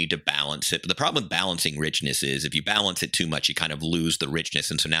like you need to balance it. But the problem with balancing richness is if you balance it too much, you kind of lose the richness.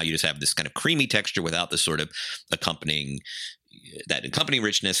 And so now you just have this kind of creamy texture without the sort of accompanying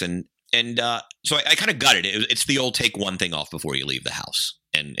richness. And so I kind of got it. It's the old take one thing off before you leave the house.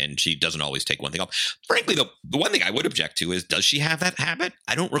 And she doesn't always take one thing off. Frankly, though, the one thing I would object to is, does she have that habit?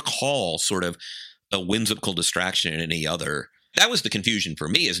 I don't recall sort of a whimsical distraction in any other. That was the confusion for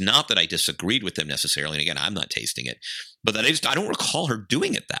me, is not that I disagreed with them necessarily. And again, I'm not tasting it, but that I don't recall her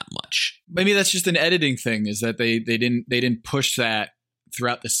doing it that much. Maybe that's just an editing thing, is that they didn't push that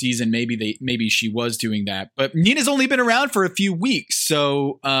throughout the season. Maybe she was doing that, but Nina's only been around for a few weeks,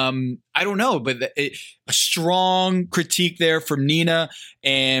 so I don't know. But a strong critique there from Nina,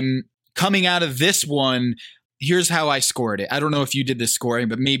 and coming out of this one, here's how I scored it. I don't know if you did the scoring,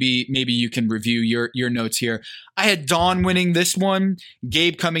 but maybe you can review your notes here. I had Dawn winning this one,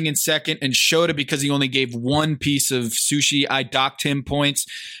 Gabe coming in second, and Shota, because he only gave one piece of sushi, I docked him points.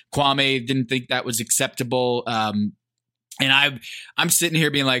 Kwame didn't think that was acceptable. And I'm sitting here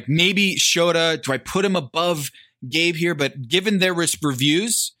being like, maybe Shota, do I put him above Gabe here? But given their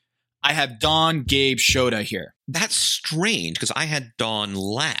reviews, I have Dawn, Gabe, Shota here. That's strange, because I had Dawn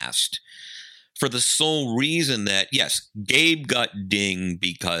last for the sole reason that, yes, Gabe got dinged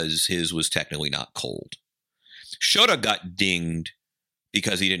because his was technically not cold. Shota got dinged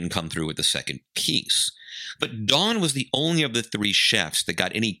because he didn't come through with the second piece. But Dawn was the only of the three chefs that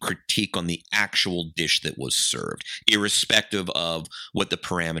got any critique on the actual dish that was served, irrespective of what the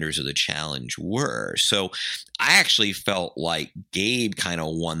parameters of the challenge were. So I actually felt like Gabe kind of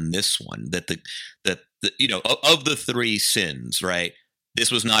won this one, that the you know, of the three sins, right? This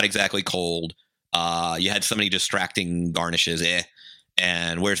was not exactly cold. You had so many distracting garnishes,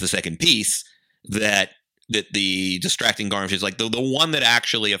 and where's the second piece? That the distracting garnishes, like the one that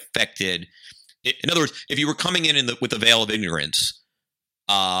actually affected. In other words, if you were coming in with the veil of ignorance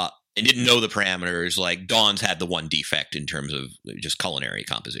and didn't know the parameters, like Dawn's had the one defect in terms of just culinary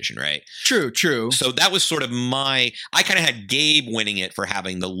composition, right? True. So that was sort of I kind of had Gabe winning it for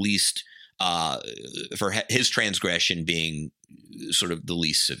having the least, for his transgression being sort of the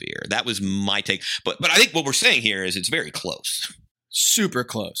least severe. That was my take. But I think what we're saying here is it's very close. super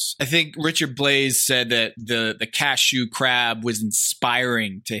close. I think Richard Blaze said that the cashew crab was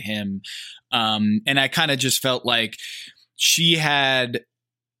inspiring to him. And I kind of just felt like she had,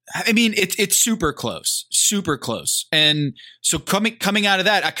 I mean, it's super close. And so coming out of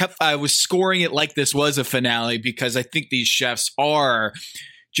that, I was scoring it like this was a finale because I think these chefs are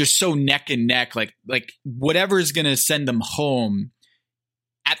just so neck and neck, like whatever is going to send them home.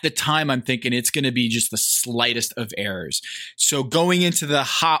 At the time, I'm thinking it's going to be just the slightest of errors. So going into the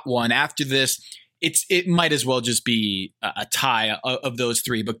hot one after this, it might as well just be a tie of those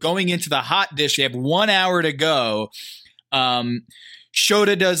three. But going into the hot dish, you have 1 hour to go.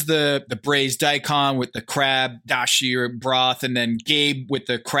 Shota does the braised daikon with the crab dashi or broth, and then Gabe with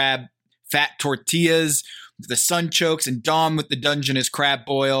the crab fat tortillas, the sunchokes, and Dom with the Dungeness crab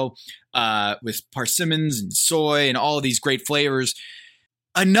boil with persimmons and soy and all of these great flavors.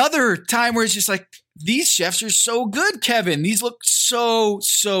 Another time where it's just like, these chefs are so good, Kevin. These look so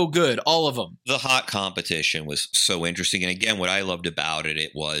good, all of them. The hot competition was so interesting. And again, what I loved about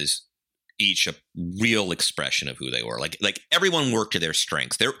it was each a real expression of who they were. Like everyone worked to their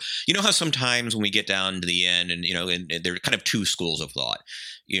strengths. You know how sometimes when we get down to the end and, and there are kind of two schools of thought.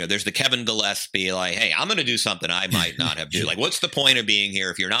 There's the Kevin Gillespie, like, hey, I'm going to do something I might not have to. Like, what's the point of being here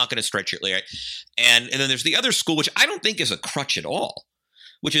if you're not going to stretch your leg? And then there's the other school, which I don't think is a crutch at all.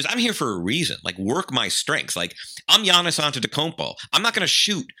 Which is, I'm here for a reason, like work my strengths. Like, I'm Giannis Antetokounmpo. I'm not going to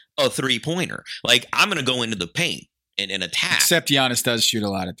shoot a 3-pointer. Like, I'm going to go into the paint and attack. Except Giannis does shoot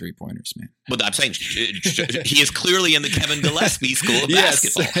a lot of 3-pointers, man. But I'm saying he is clearly in the Kevin Gillespie school of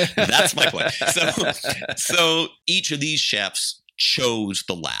basketball. That's my point. So each of these chefs chose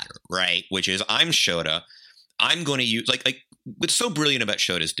the latter, right? Which is, I'm Shota. I'm going to use, like what's so brilliant about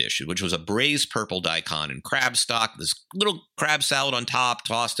Shota's dish, which was a braised purple daikon and crab stock, this little crab salad on top,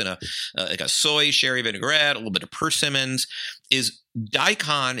 tossed in like a soy sherry vinaigrette, a little bit of persimmons, is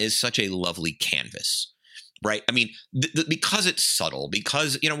daikon is such a lovely canvas, right? I mean, because it's subtle,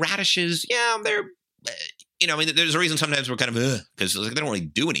 because, radishes, they're, there's a reason sometimes we're kind of, because they don't really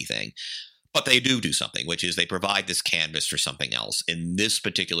do anything. But they do something, which is they provide this canvas for something else. In this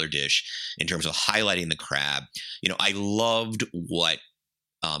particular dish, in terms of highlighting the crab, I loved what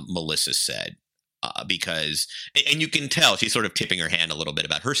Melissa said because, and you can tell she's sort of tipping her hand a little bit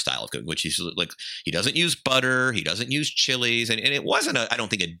about her style of cooking, which is like, he doesn't use butter, he doesn't use chilies, and it wasn't, I don't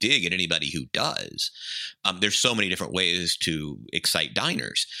think, a dig at anybody who does. There's so many different ways to excite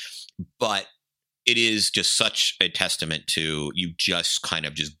diners, but it is just such a testament to you just kind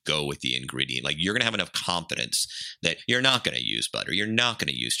of just go with the ingredient. Like, you're going to have enough confidence that you're not going to use butter. You're not going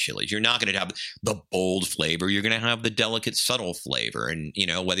to use chilies. You're not going to have the bold flavor. You're going to have the delicate, subtle flavor. And,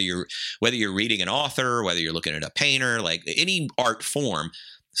 whether you're reading an author, whether you're looking at a painter, like any art form,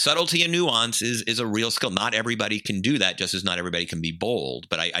 subtlety and nuance is a real skill. Not everybody can do that, just as not everybody can be bold.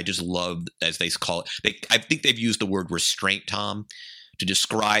 But I just love, as they call it, I think they've used the word restraint, Tom, to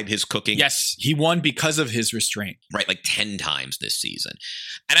describe his cooking. Yes, he won because of his restraint. Right, like 10 times this season.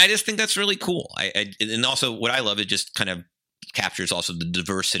 And I just think that's really cool. And also what I love, it just kind of captures also the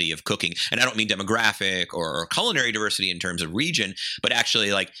diversity of cooking. And I don't mean demographic or culinary diversity in terms of region, but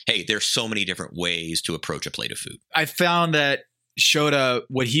actually like, hey, there's so many different ways to approach a plate of food. I found that Shota,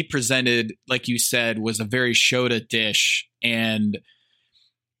 what he presented, like you said, was a very Shota dish. And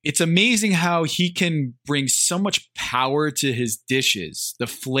it's amazing how he can bring so much power to his dishes, the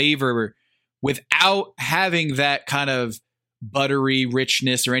flavor, without having that kind of buttery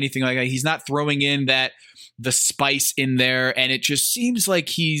richness or anything like that. He's not throwing in the spice in there. And it just seems like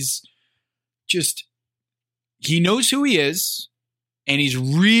he knows who he is. And he's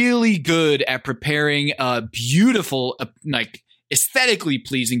really good at preparing a beautiful, like aesthetically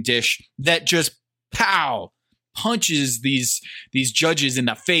pleasing dish that just punches these judges in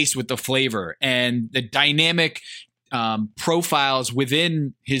the face with the flavor and the dynamic profiles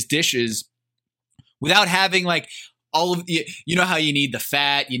within his dishes without having like all of how you need the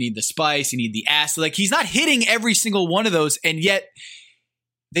fat, you need the spice, you need the acid. Like, he's not hitting every single one of those, and yet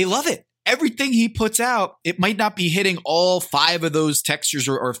they love it. Everything he puts out, it might not be hitting all 5 of those textures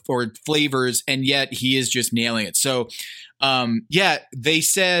or flavors, and yet he is just nailing it. So they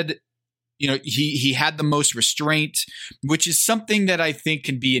said, he had the most restraint, which is something that I think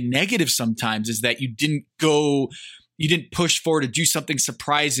can be a negative sometimes, is that you didn't push forward to do something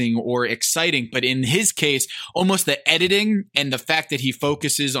surprising or exciting. But in his case, almost the editing and the fact that he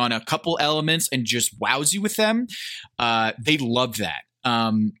focuses on a couple elements and just wows you with them, they love that.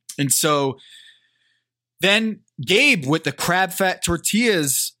 And so then Gabe with the crab fat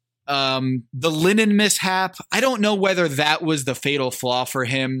tortillas, the linen mishap, I don't know whether that was the fatal flaw for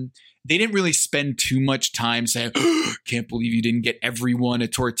him. they didn't really spend too much time saying, can't believe you didn't get everyone a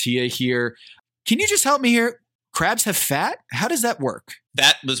tortilla here. Can you just help me here? Crabs have fat? How does that work?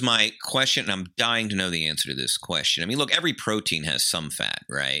 That was my question, and I'm dying to know the answer to this question. I mean, look, every protein has some fat,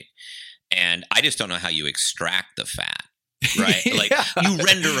 right? And I just don't know how you extract the fat, right? Like you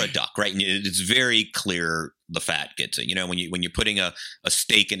render a duck, right? And it's very clear the fat gets it. You know, when you're putting a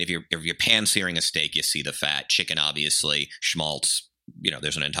steak in, if you're pan searing a steak, you see the fat. Chicken, obviously, schmaltz. You know,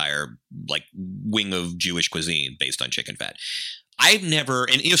 there's an entire like wing of Jewish cuisine based on chicken fat. I've never,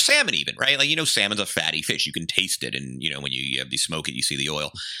 and salmon even, right? Like, salmon's a fatty fish. You can taste it. And, when you smoke it, you see the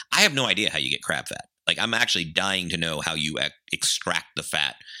oil. I have no idea how you get crab fat. Like, I'm actually dying to know how you extract the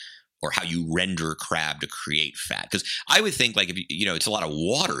fat or how you render crab to create fat. Because I would think, like, if it's a lot of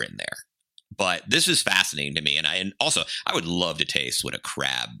water in there. But this is fascinating to me. And also, I would love to taste what a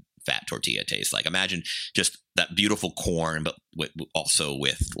crab fat tortilla tastes like. Imagine just that beautiful corn, but also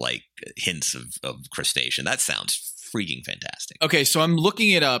with, like, hints of crustacean. That sounds freaking fantastic. Okay, so I'm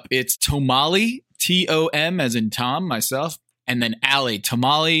looking it up. It's Tomali, Tom as in Tom, myself, and then Ali,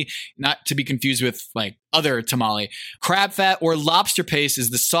 tamale, not to be confused with like other tamale. Crab fat or lobster paste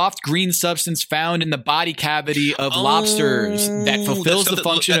is the soft green substance found in the body cavity of lobsters that fulfills the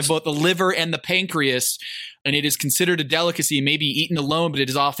function of both the liver and the pancreas. And it is considered a delicacy, maybe eaten alone, but it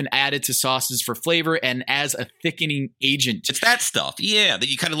is often added to sauces for flavor and as a thickening agent. It's that stuff, yeah, that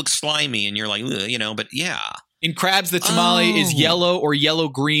you kind of look slimy and you're like, but yeah. In crabs, the tamale is yellow or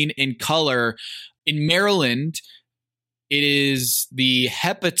yellow-green in color. In Maryland, it is the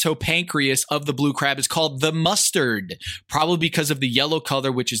hepatopancreas of the blue crab. It's called the mustard, probably because of the yellow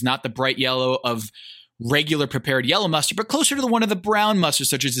color, which is not the bright yellow of regular prepared yellow mustard, but closer to the one of the brown mustard,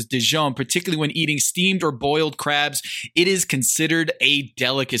 such as Dijon. Particularly when eating steamed or boiled crabs, it is considered a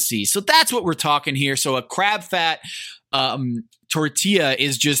delicacy. So that's what we're talking here. So a crab fat tortilla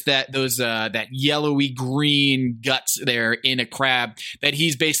is just that yellowy green guts there in a crab that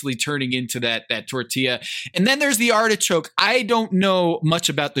he's basically turning into that tortilla. And then there's the artichoke. I don't know much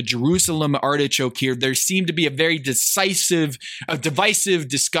about the Jerusalem artichoke here. There seemed to be a very divisive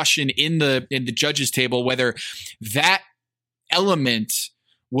discussion in the judges' table whether that element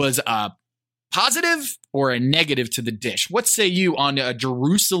was a positive or a negative to the dish. What say you on a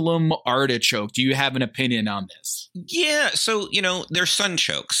Jerusalem artichoke? Do you have an opinion on this? Yeah, so they're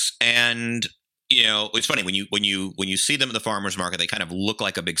sunchokes, and it's funny when you see them at the farmer's market, they kind of look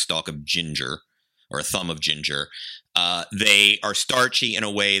like a big stalk of ginger or a thumb of ginger. They are starchy in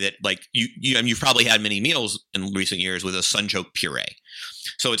a way that, like, you've probably had many meals in recent years with a sunchoke puree.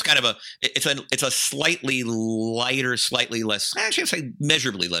 So it's kind of it's a slightly lighter, slightly less, actually I'd say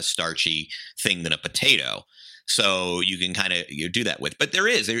measurably less starchy thing than a potato. So you can kind of do that with. But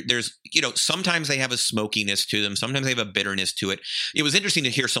there's sometimes they have a smokiness to them. Sometimes they have a bitterness to it. It was interesting to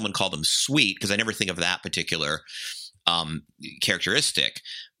hear someone call them sweet because I never think of that particular characteristic.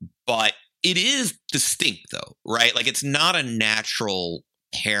 But it is distinct though, right? Like it's not a natural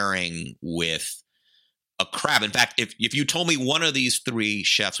pairing with a crab. In fact, if you told me one of these three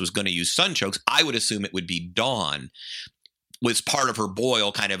chefs was going to use sunchokes, I would assume it would be Dawn, was part of her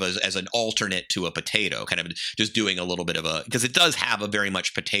boil kind of as an alternate to a potato, kind of just doing a little bit of because it does have a very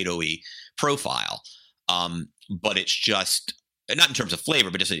much potato-y profile. But it's just, not in terms of flavor,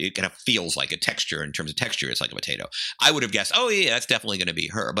 but just it kind of feels like a texture. In terms of texture, it's like a potato. I would have guessed, oh yeah, that's definitely going to be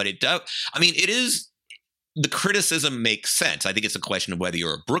her. But it does, it is, the criticism makes sense. I think it's a question of whether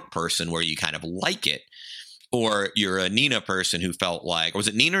you're a Brooke person where you kind of like it, or you're a Nina person who felt like, or was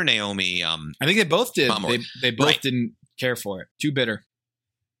it Nina or Naomi? I think they both did. They both didn't care for it. Too bitter.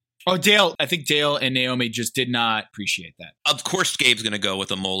 Oh, Dale. I think Dale and Naomi just did not appreciate that. Of course, Gabe's going to go with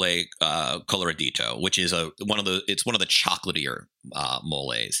a mole coloradito, which is one of the chocolatier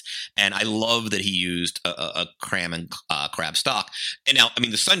moles. And I love that he used a cram and crab stock. And now, the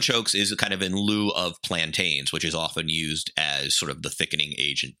sunchokes is kind of in lieu of plantains, which is often used as sort of the thickening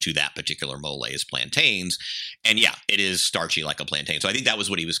agent to that particular mole is plantains. And yeah, it is starchy like a plantain. So I think that was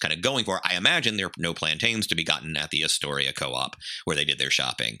what he was kind of going for. I imagine there are no plantains to be gotten at the Astoria Co-op where they did their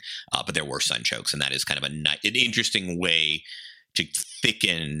shopping. But there were sunchokes, and that is kind of an interesting way to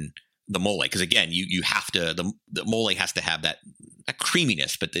thicken the mole. Because again, you have to, the mole has to have that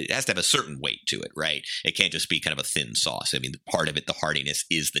creaminess, but it has to have a certain weight to it, right? It can't just be kind of a thin sauce. Part of it, the hardiness,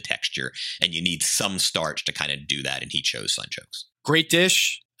 is the texture, and you need some starch to kind of do that, and he chose sunchokes. Great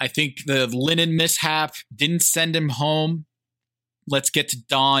dish. I think the linen mishap didn't send him home. Let's get to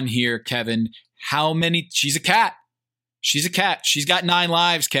Dawn here, Kevin. She's a cat. She's a cat. She's got 9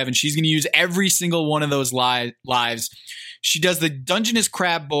 lives, Kevin. She's going to use every single one of those lives. She does the Dungeness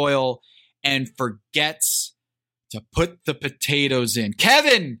crab boil and forgets to put the potatoes in.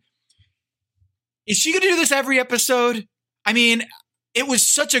 Kevin, Is she going to do this every episode? I mean, it was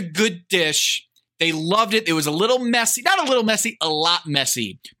such a good dish. They loved it. It was a little messy, not a little messy, a lot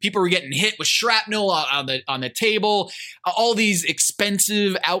messy. People were getting hit with shrapnel on the table. All these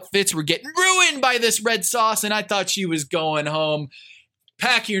expensive outfits were getting ruined by this red sauce, and I thought she was going home.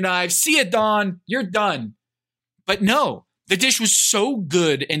 Pack your knives. See you, Dawn. You're done. But no, the dish was so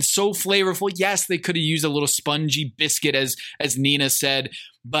good and so flavorful. Yes, they could have used a little spongy biscuit, as Nina said,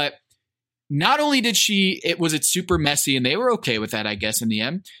 but not only did was super messy, and they were okay with that, I guess, in the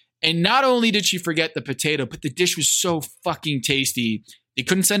end. And not only did she forget the potato, but the dish was so fucking tasty, they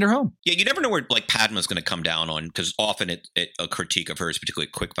couldn't send her home. Yeah, you never know where like Padma's going to come down on, because often a critique of hers, particularly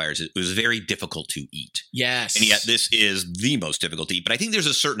quickfires, it was very difficult to eat. Yes. And yet this is the most difficult to eat. But I think there's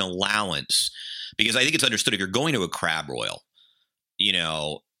a certain allowance, because I think it's understood if you're going to a crab royal,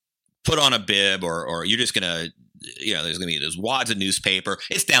 put on a bib or you're just going to, there's going to be those wads of newspaper.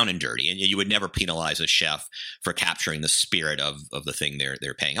 It's down and dirty, and you would never penalize a chef for capturing the spirit of the thing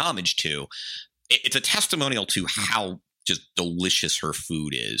they're paying homage to. It's a testimonial to how just delicious her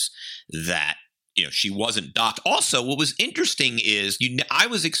food is that she wasn't docked. Also, what was interesting is I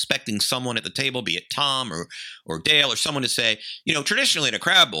was expecting someone at the table, be it Tom or Dale or someone, to say, traditionally in a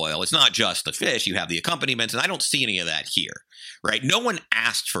crab boil, it's not just the fish, you have the accompaniments, and I don't see any of that here, right? No one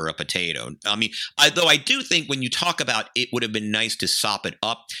asked for a potato. I mean, though I do think when you talk about it would have been nice to sop it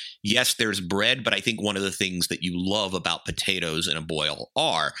up, yes, there's bread, but I think one of the things that you love about potatoes in a boil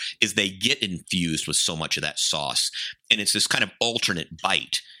is they get infused with so much of that sauce, and it's this kind of alternate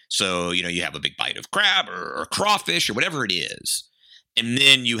bite. So, you have a big bite of crab or crawfish or whatever it is. And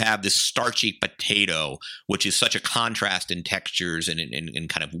then you have this starchy potato, which is such a contrast in textures and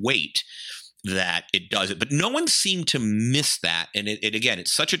kind of weight that it does it. But no one seemed to miss that. And again,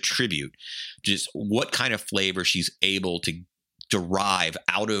 it's such a tribute to just what kind of flavor she's able to derive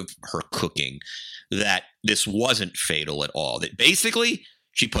out of her cooking, that this wasn't fatal at all. That basically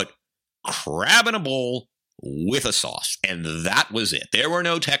she put crab in a bowl with a sauce, and that was it. There were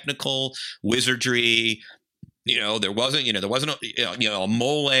no technical wizardry. There wasn't a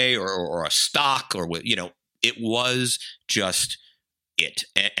mole or a stock or it was just it.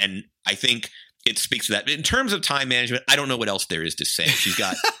 And I think it speaks to that. In terms of time management, I don't know what else there is to say. She's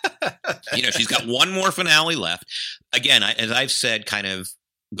got she's got one more finale left. Again, as I've said, kind of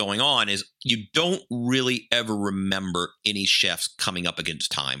going on, is you don't really ever remember any chefs coming up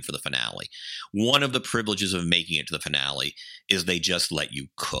against time for the finale. One of the privileges of making it to the finale is they just let you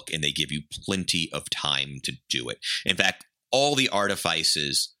cook, and they give you plenty of time to do it. In fact, all the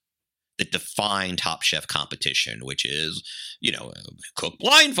artifices that define Top Chef competition, which is, cook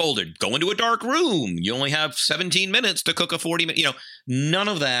blindfolded, go into a dark room, you only have 17 minutes to cook a 40-minute, none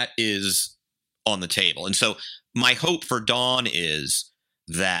of that is on the table. And so my hope for Dawn is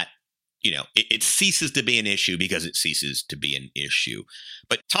that, it ceases to be an issue because it ceases to be an issue.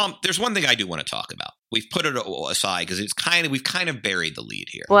 But Tom, there's one thing I do want to talk about. We've put it aside because we've kind of buried the lead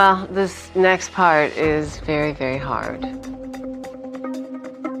here. Well, this next part is very, very hard.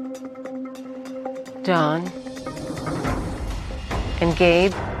 Dawn and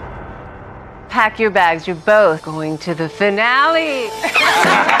Gabe, pack your bags. You're both going to the finale.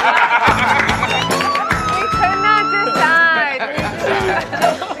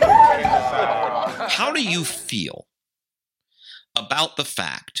 How do you feel about the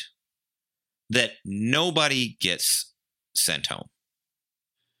fact that nobody gets sent home?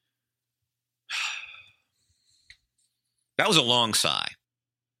 That was a long sigh.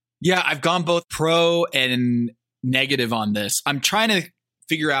 Yeah, I've gone both pro and negative on this. I'm trying to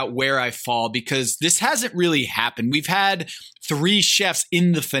figure out where I fall because this hasn't really happened. We've had 3 chefs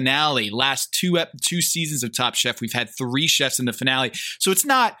in the finale. Last two seasons of Top Chef, we've had 3 chefs in the finale. So it's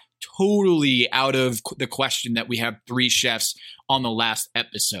not totally out of the question that we have 3 chefs on the last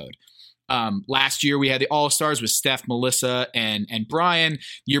episode. Last year, we had the All-Stars with Steph, Melissa, and Brian. The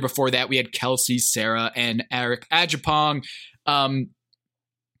year before that, we had Kelsey, Sarah, and Eric Ajapong.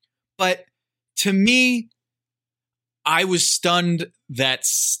 But to me, I was stunned that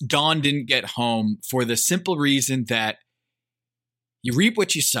Dawn didn't get home for the simple reason that you reap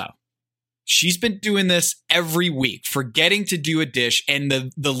what you sow. She's been doing this every week, forgetting to do a dish, and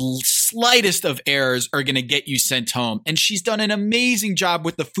the slightest of errors are going to get you sent home. And she's done an amazing job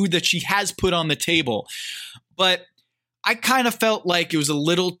with the food that she has put on the table. But I kind of felt like it was a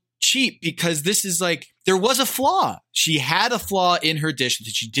little cheap because this is like, there was a flaw. She had a flaw in her dish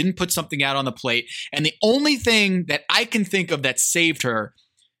that she didn't put something out on the plate. And the only thing that I can think of that saved her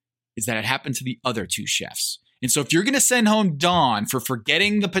is that it happened to the other 2 chefs. And so if you're going to send home Dawn for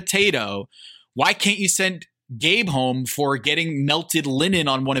forgetting the potato, why can't you send Gabe home for getting melted linen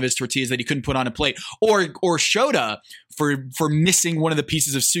on one of his tortillas that he couldn't put on a plate, or Shota for missing one of the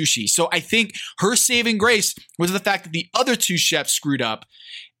pieces of sushi. So I think her saving grace was the fact that the other two chefs screwed up,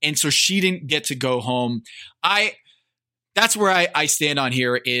 and so she didn't get to go home. That's where I stand on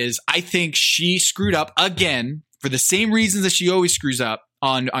here is I think she screwed up again for the same reasons that she always screws up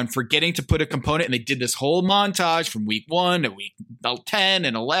on forgetting to put a component. And they did this whole montage from week 1 to week 10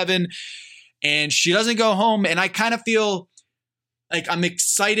 and 11. And she doesn't go home. And I kind of feel like I'm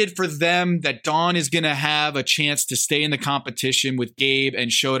excited for them that Dawn is going to have a chance to stay in the competition with Gabe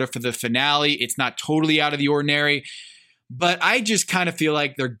and Shota for the finale. It's not totally out of the ordinary. But I just kind of feel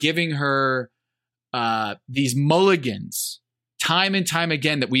like they're giving her these mulligans time and time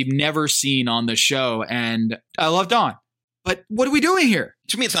again that we've never seen on the show. And I love Dawn. But what are we doing here?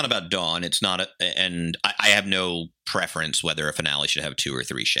 To me, it's not about Dawn. It's not, and I have no preference whether a finale should have 2 or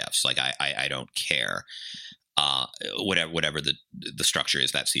 3 chefs. Like I don't care. Whatever the structure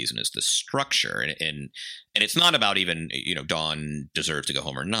is that season is the structure, and it's not about even Dawn deserves to go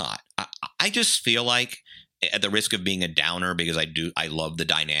home or not. I just feel like, at the risk of being a downer, because I love the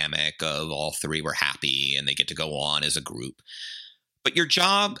dynamic of all 3 were happy and they get to go on as a group. But your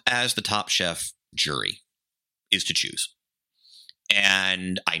job as the Top Chef jury is to choose.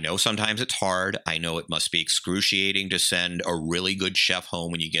 And I know sometimes it's hard. I know it must be excruciating to send a really good chef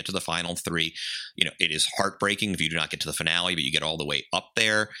home when you get to the final 3. It is heartbreaking if you do not get to the finale, but you get all the way up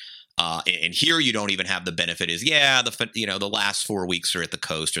there. And here you don't even have the benefit the last 4 weeks are at the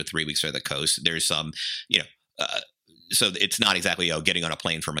coast or 3 weeks are at the coast. There's some, so it's not exactly getting on a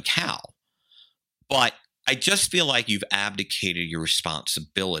plane for Macau. But I just feel like you've abdicated your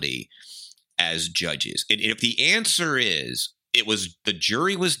responsibility as judges. And if the answer is the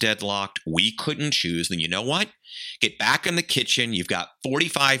jury was deadlocked, we couldn't choose, then you know what? Get back in the kitchen. You've got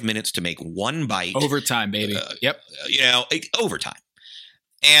 45 minutes to make one bite. Overtime, baby. Yep. Overtime.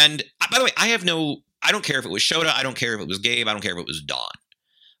 And by the way, I don't care if it was Shota. I don't care if it was Gabe. I don't care if it was Dawn.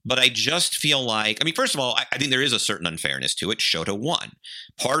 But I just feel like, first of all, I think there is a certain unfairness to it. Shota won.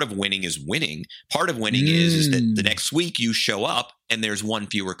 Part of winning is winning. Part of winning is that the next week you show up and there's one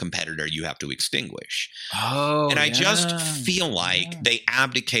fewer competitor you have to extinguish. And I just feel like they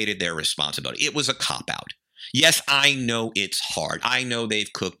abdicated their responsibility. It was a cop-out. Yes, I know it's hard. I know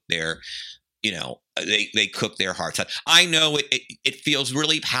they've cooked their they cook their hearts out. I know it feels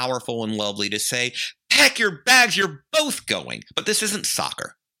really powerful and lovely to say, pack your bags, you're both going. But this isn't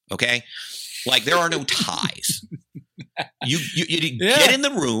soccer, okay? Like, there are no ties. You get in the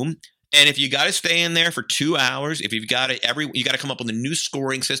room, and if you got to stay in there for 2 hours, if you've got you got to come up with a new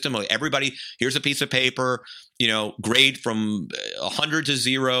scoring system. Everybody, here's a piece of paper, grade from 100 to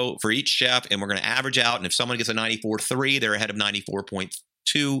 0 for each chef, and we're going to average out. And if someone gets a 94.3, they're ahead of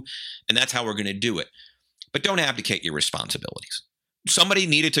 94.2, and that's how we're going to do it. But don't abdicate your responsibilities. Somebody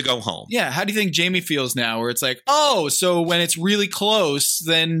needed to go home. Yeah. How do you think Jamie feels now, where it's like, oh, so when it's really close,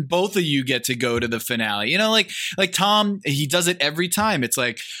 then both of you get to go to the finale? Like Tom, he does it every time. It's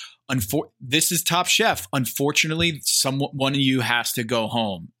like, this is Top Chef. Unfortunately, one of you has to go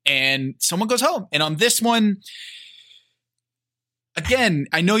home, and someone goes home. And on this one, again,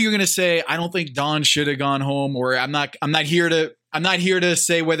 I know you're going to say, I don't think Dawn should have gone home, or I'm not here to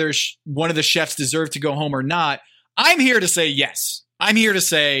say whether one of the chefs deserved to go home or not. I'm here to say yes. I'm here to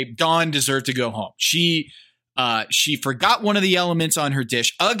say Dawn deserved to go home. She forgot one of the elements on her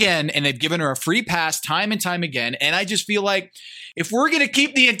dish again, and they've given her a free pass time and time again. And I just feel like if we're going to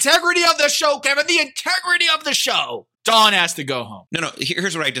keep the integrity of the show, Kevin, the integrity of the show, Dawn has to go home. No,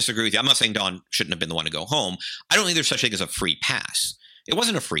 here's where I disagree with you. I'm not saying Dawn shouldn't have been the one to go home. I don't think there's such a thing as a free pass. It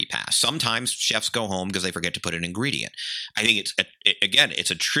wasn't a free pass. Sometimes chefs go home because they forget to put an ingredient. I think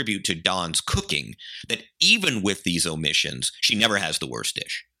it's a tribute to Dawn's cooking that even with these omissions, she never has the worst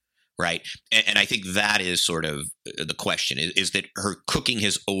dish, right? And I think that is sort of the question, is that her cooking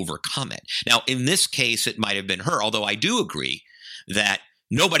has overcome it. Now, in this case, it might have been her, although I do agree that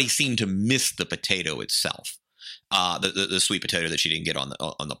nobody seemed to miss the potato itself. The sweet potato that she didn't get on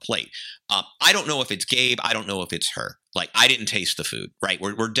the plate. I don't know if it's Gabe. I don't know if it's her. Like, I didn't taste the food, right?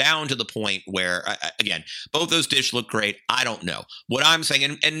 We're down to the point where, again, both those dishes look great. I don't know. What I'm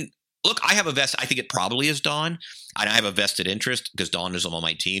saying, and look, I think it probably is Dawn. And I have a vested interest because Dawn is on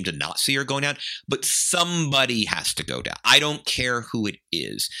my team to not see her going down. But somebody has to go down. I don't care who it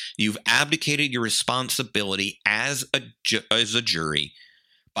is. You've abdicated your responsibility as a jury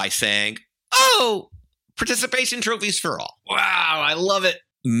by saying, oh, participation trophies for all. Wow, I love it.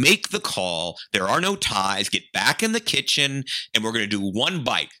 Make the call. There are no ties. Get back in the kitchen, and we're going to do one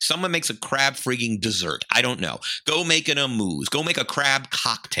bite. Someone makes a crab frigging dessert. I don't know. Go make an amuse. Go make a crab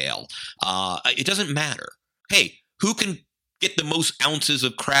cocktail. It doesn't matter. hey, who can get the most ounces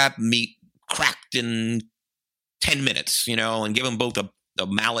of crab meat cracked in 10 minutes, and give them both a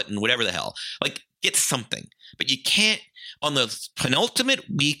mallet and whatever the hell. Like, get something. But you can't, on the penultimate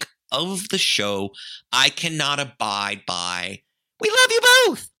week of the show, I cannot abide by, we love you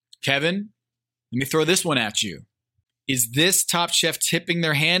both. Kevin, let me throw this one at you. Is this Top Chef tipping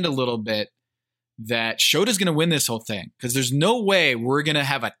their hand a little bit that Shota's going to win this whole thing? Because there's no way we're going to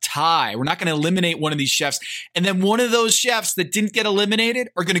have a tie. We're not going to eliminate one of these chefs. And then one of those chefs that didn't get eliminated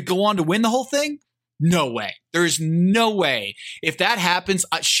are going to go on to win the whole thing? No way. There's no way. If that happens,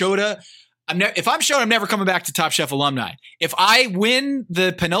 Shota, if I'm Shota, I'm never coming back to Top Chef Alumni. If I win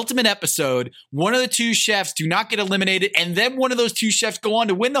the penultimate episode, one of the two chefs do not get eliminated, and then one of those two chefs go on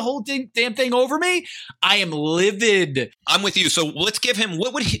to win the whole damn thing over me, I am livid. I'm with you. So let's give him,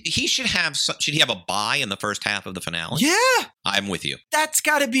 what would he should he have a bye in the first half of the finale? Yeah. I'm with you. That's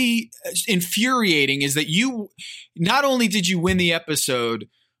got to be infuriating, is that you, not only did you win the episode,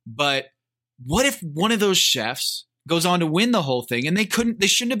 but what if one of those chefs goes on to win the whole thing and they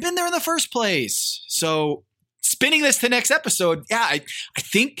shouldn't have been there in the first place? So spinning this to next episode, yeah, I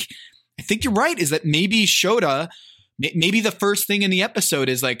think you're right, is that maybe Shota, maybe the first thing in the episode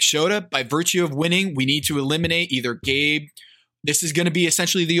is like, Shota, by virtue of winning, we need to eliminate either Gabe. This is going to be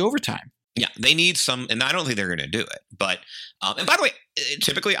essentially the overtime. Yeah, they need some, and I don't think they're going to do it. But, and by the way,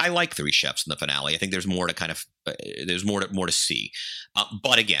 typically I like 3 chefs in the finale. I think there's more to kind of, there's more to see.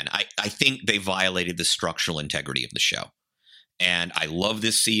 But again, I think they violated the structural integrity of the show. And I love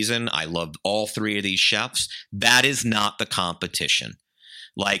this season. I love all 3 of these chefs. That is not the competition.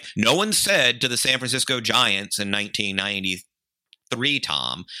 Like, no one said to the San Francisco Giants in 1993,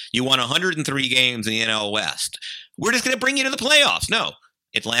 Tom, you won 103 games in the NL West. We're just going to bring you to the playoffs. No.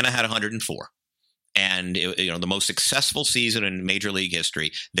 Atlanta had 104, and the most successful season in Major League history.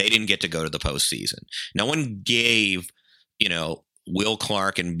 They didn't get to go to the postseason. No one gave, Will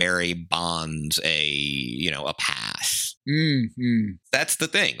Clark and Barry Bonds a pass. Mm-hmm. That's the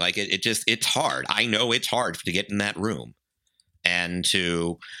thing. Like, it's hard. I know it's hard to get in that room and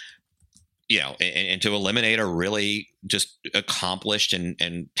to, and to eliminate a really just accomplished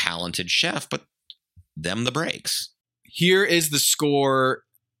and talented chef, but them the breaks. Here is the score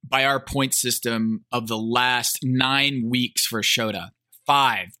by our point system of the last 9 weeks for Shota.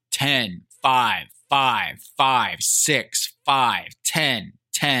 5, 10, 5, 5, 5, 6, 5, 10,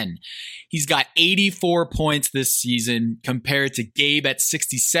 10. He's got 84 points this season compared to Gabe at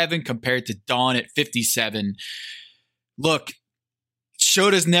 67, compared to Dawn at 57. Look,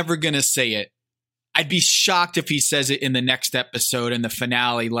 Shota's never going to say it. I'd be shocked if he says it in the next episode, in the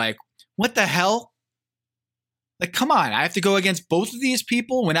finale, like, what the hell? Like, come on, I have to go against both of these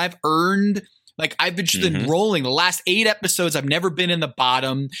people when I've earned, like, I've been rolling. The last 8 episodes, I've never been in the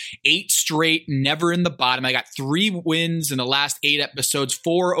bottom. 8 straight, never in the bottom. I got 3 wins in the last 8 episodes,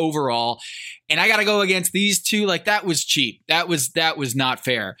 4 overall. And I got to go against these 2. Like, that was cheap. That was not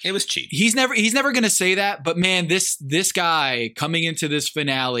fair. It was cheap. He's never going to say that. But man, this guy coming into this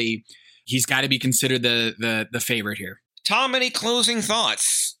finale, he's got to be considered the favorite here. Tom, any closing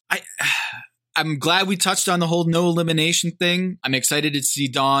thoughts? I'm glad we touched on the whole no elimination thing. I'm excited to see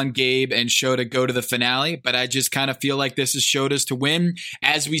Dawn, Gabe, and Shota go to the finale, but I just kind of feel like this is Shota's to win.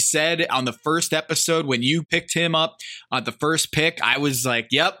 As we said on the first episode, when you picked him up on the first pick, I was like,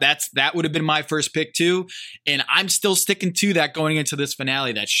 yep, that would have been my first pick too. And I'm still sticking to that going into this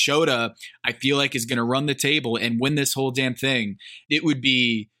finale, that Shota, I feel like, is going to run the table and win this whole damn thing. It would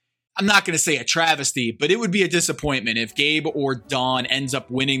be, I'm not going to say a travesty, but it would be a disappointment if Gabe or Dawn ends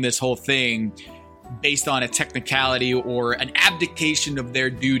up winning this whole thing based on a technicality or an abdication of their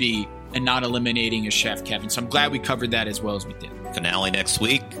duty and not eliminating a chef, Kevin. So I'm glad we covered that as well as we did. Finale next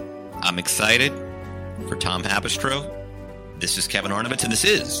week. I'm excited. For Tom Haberstroh, this is Kevin Arnovitz, and this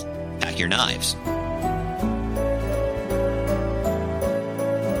is Pack Your Knives.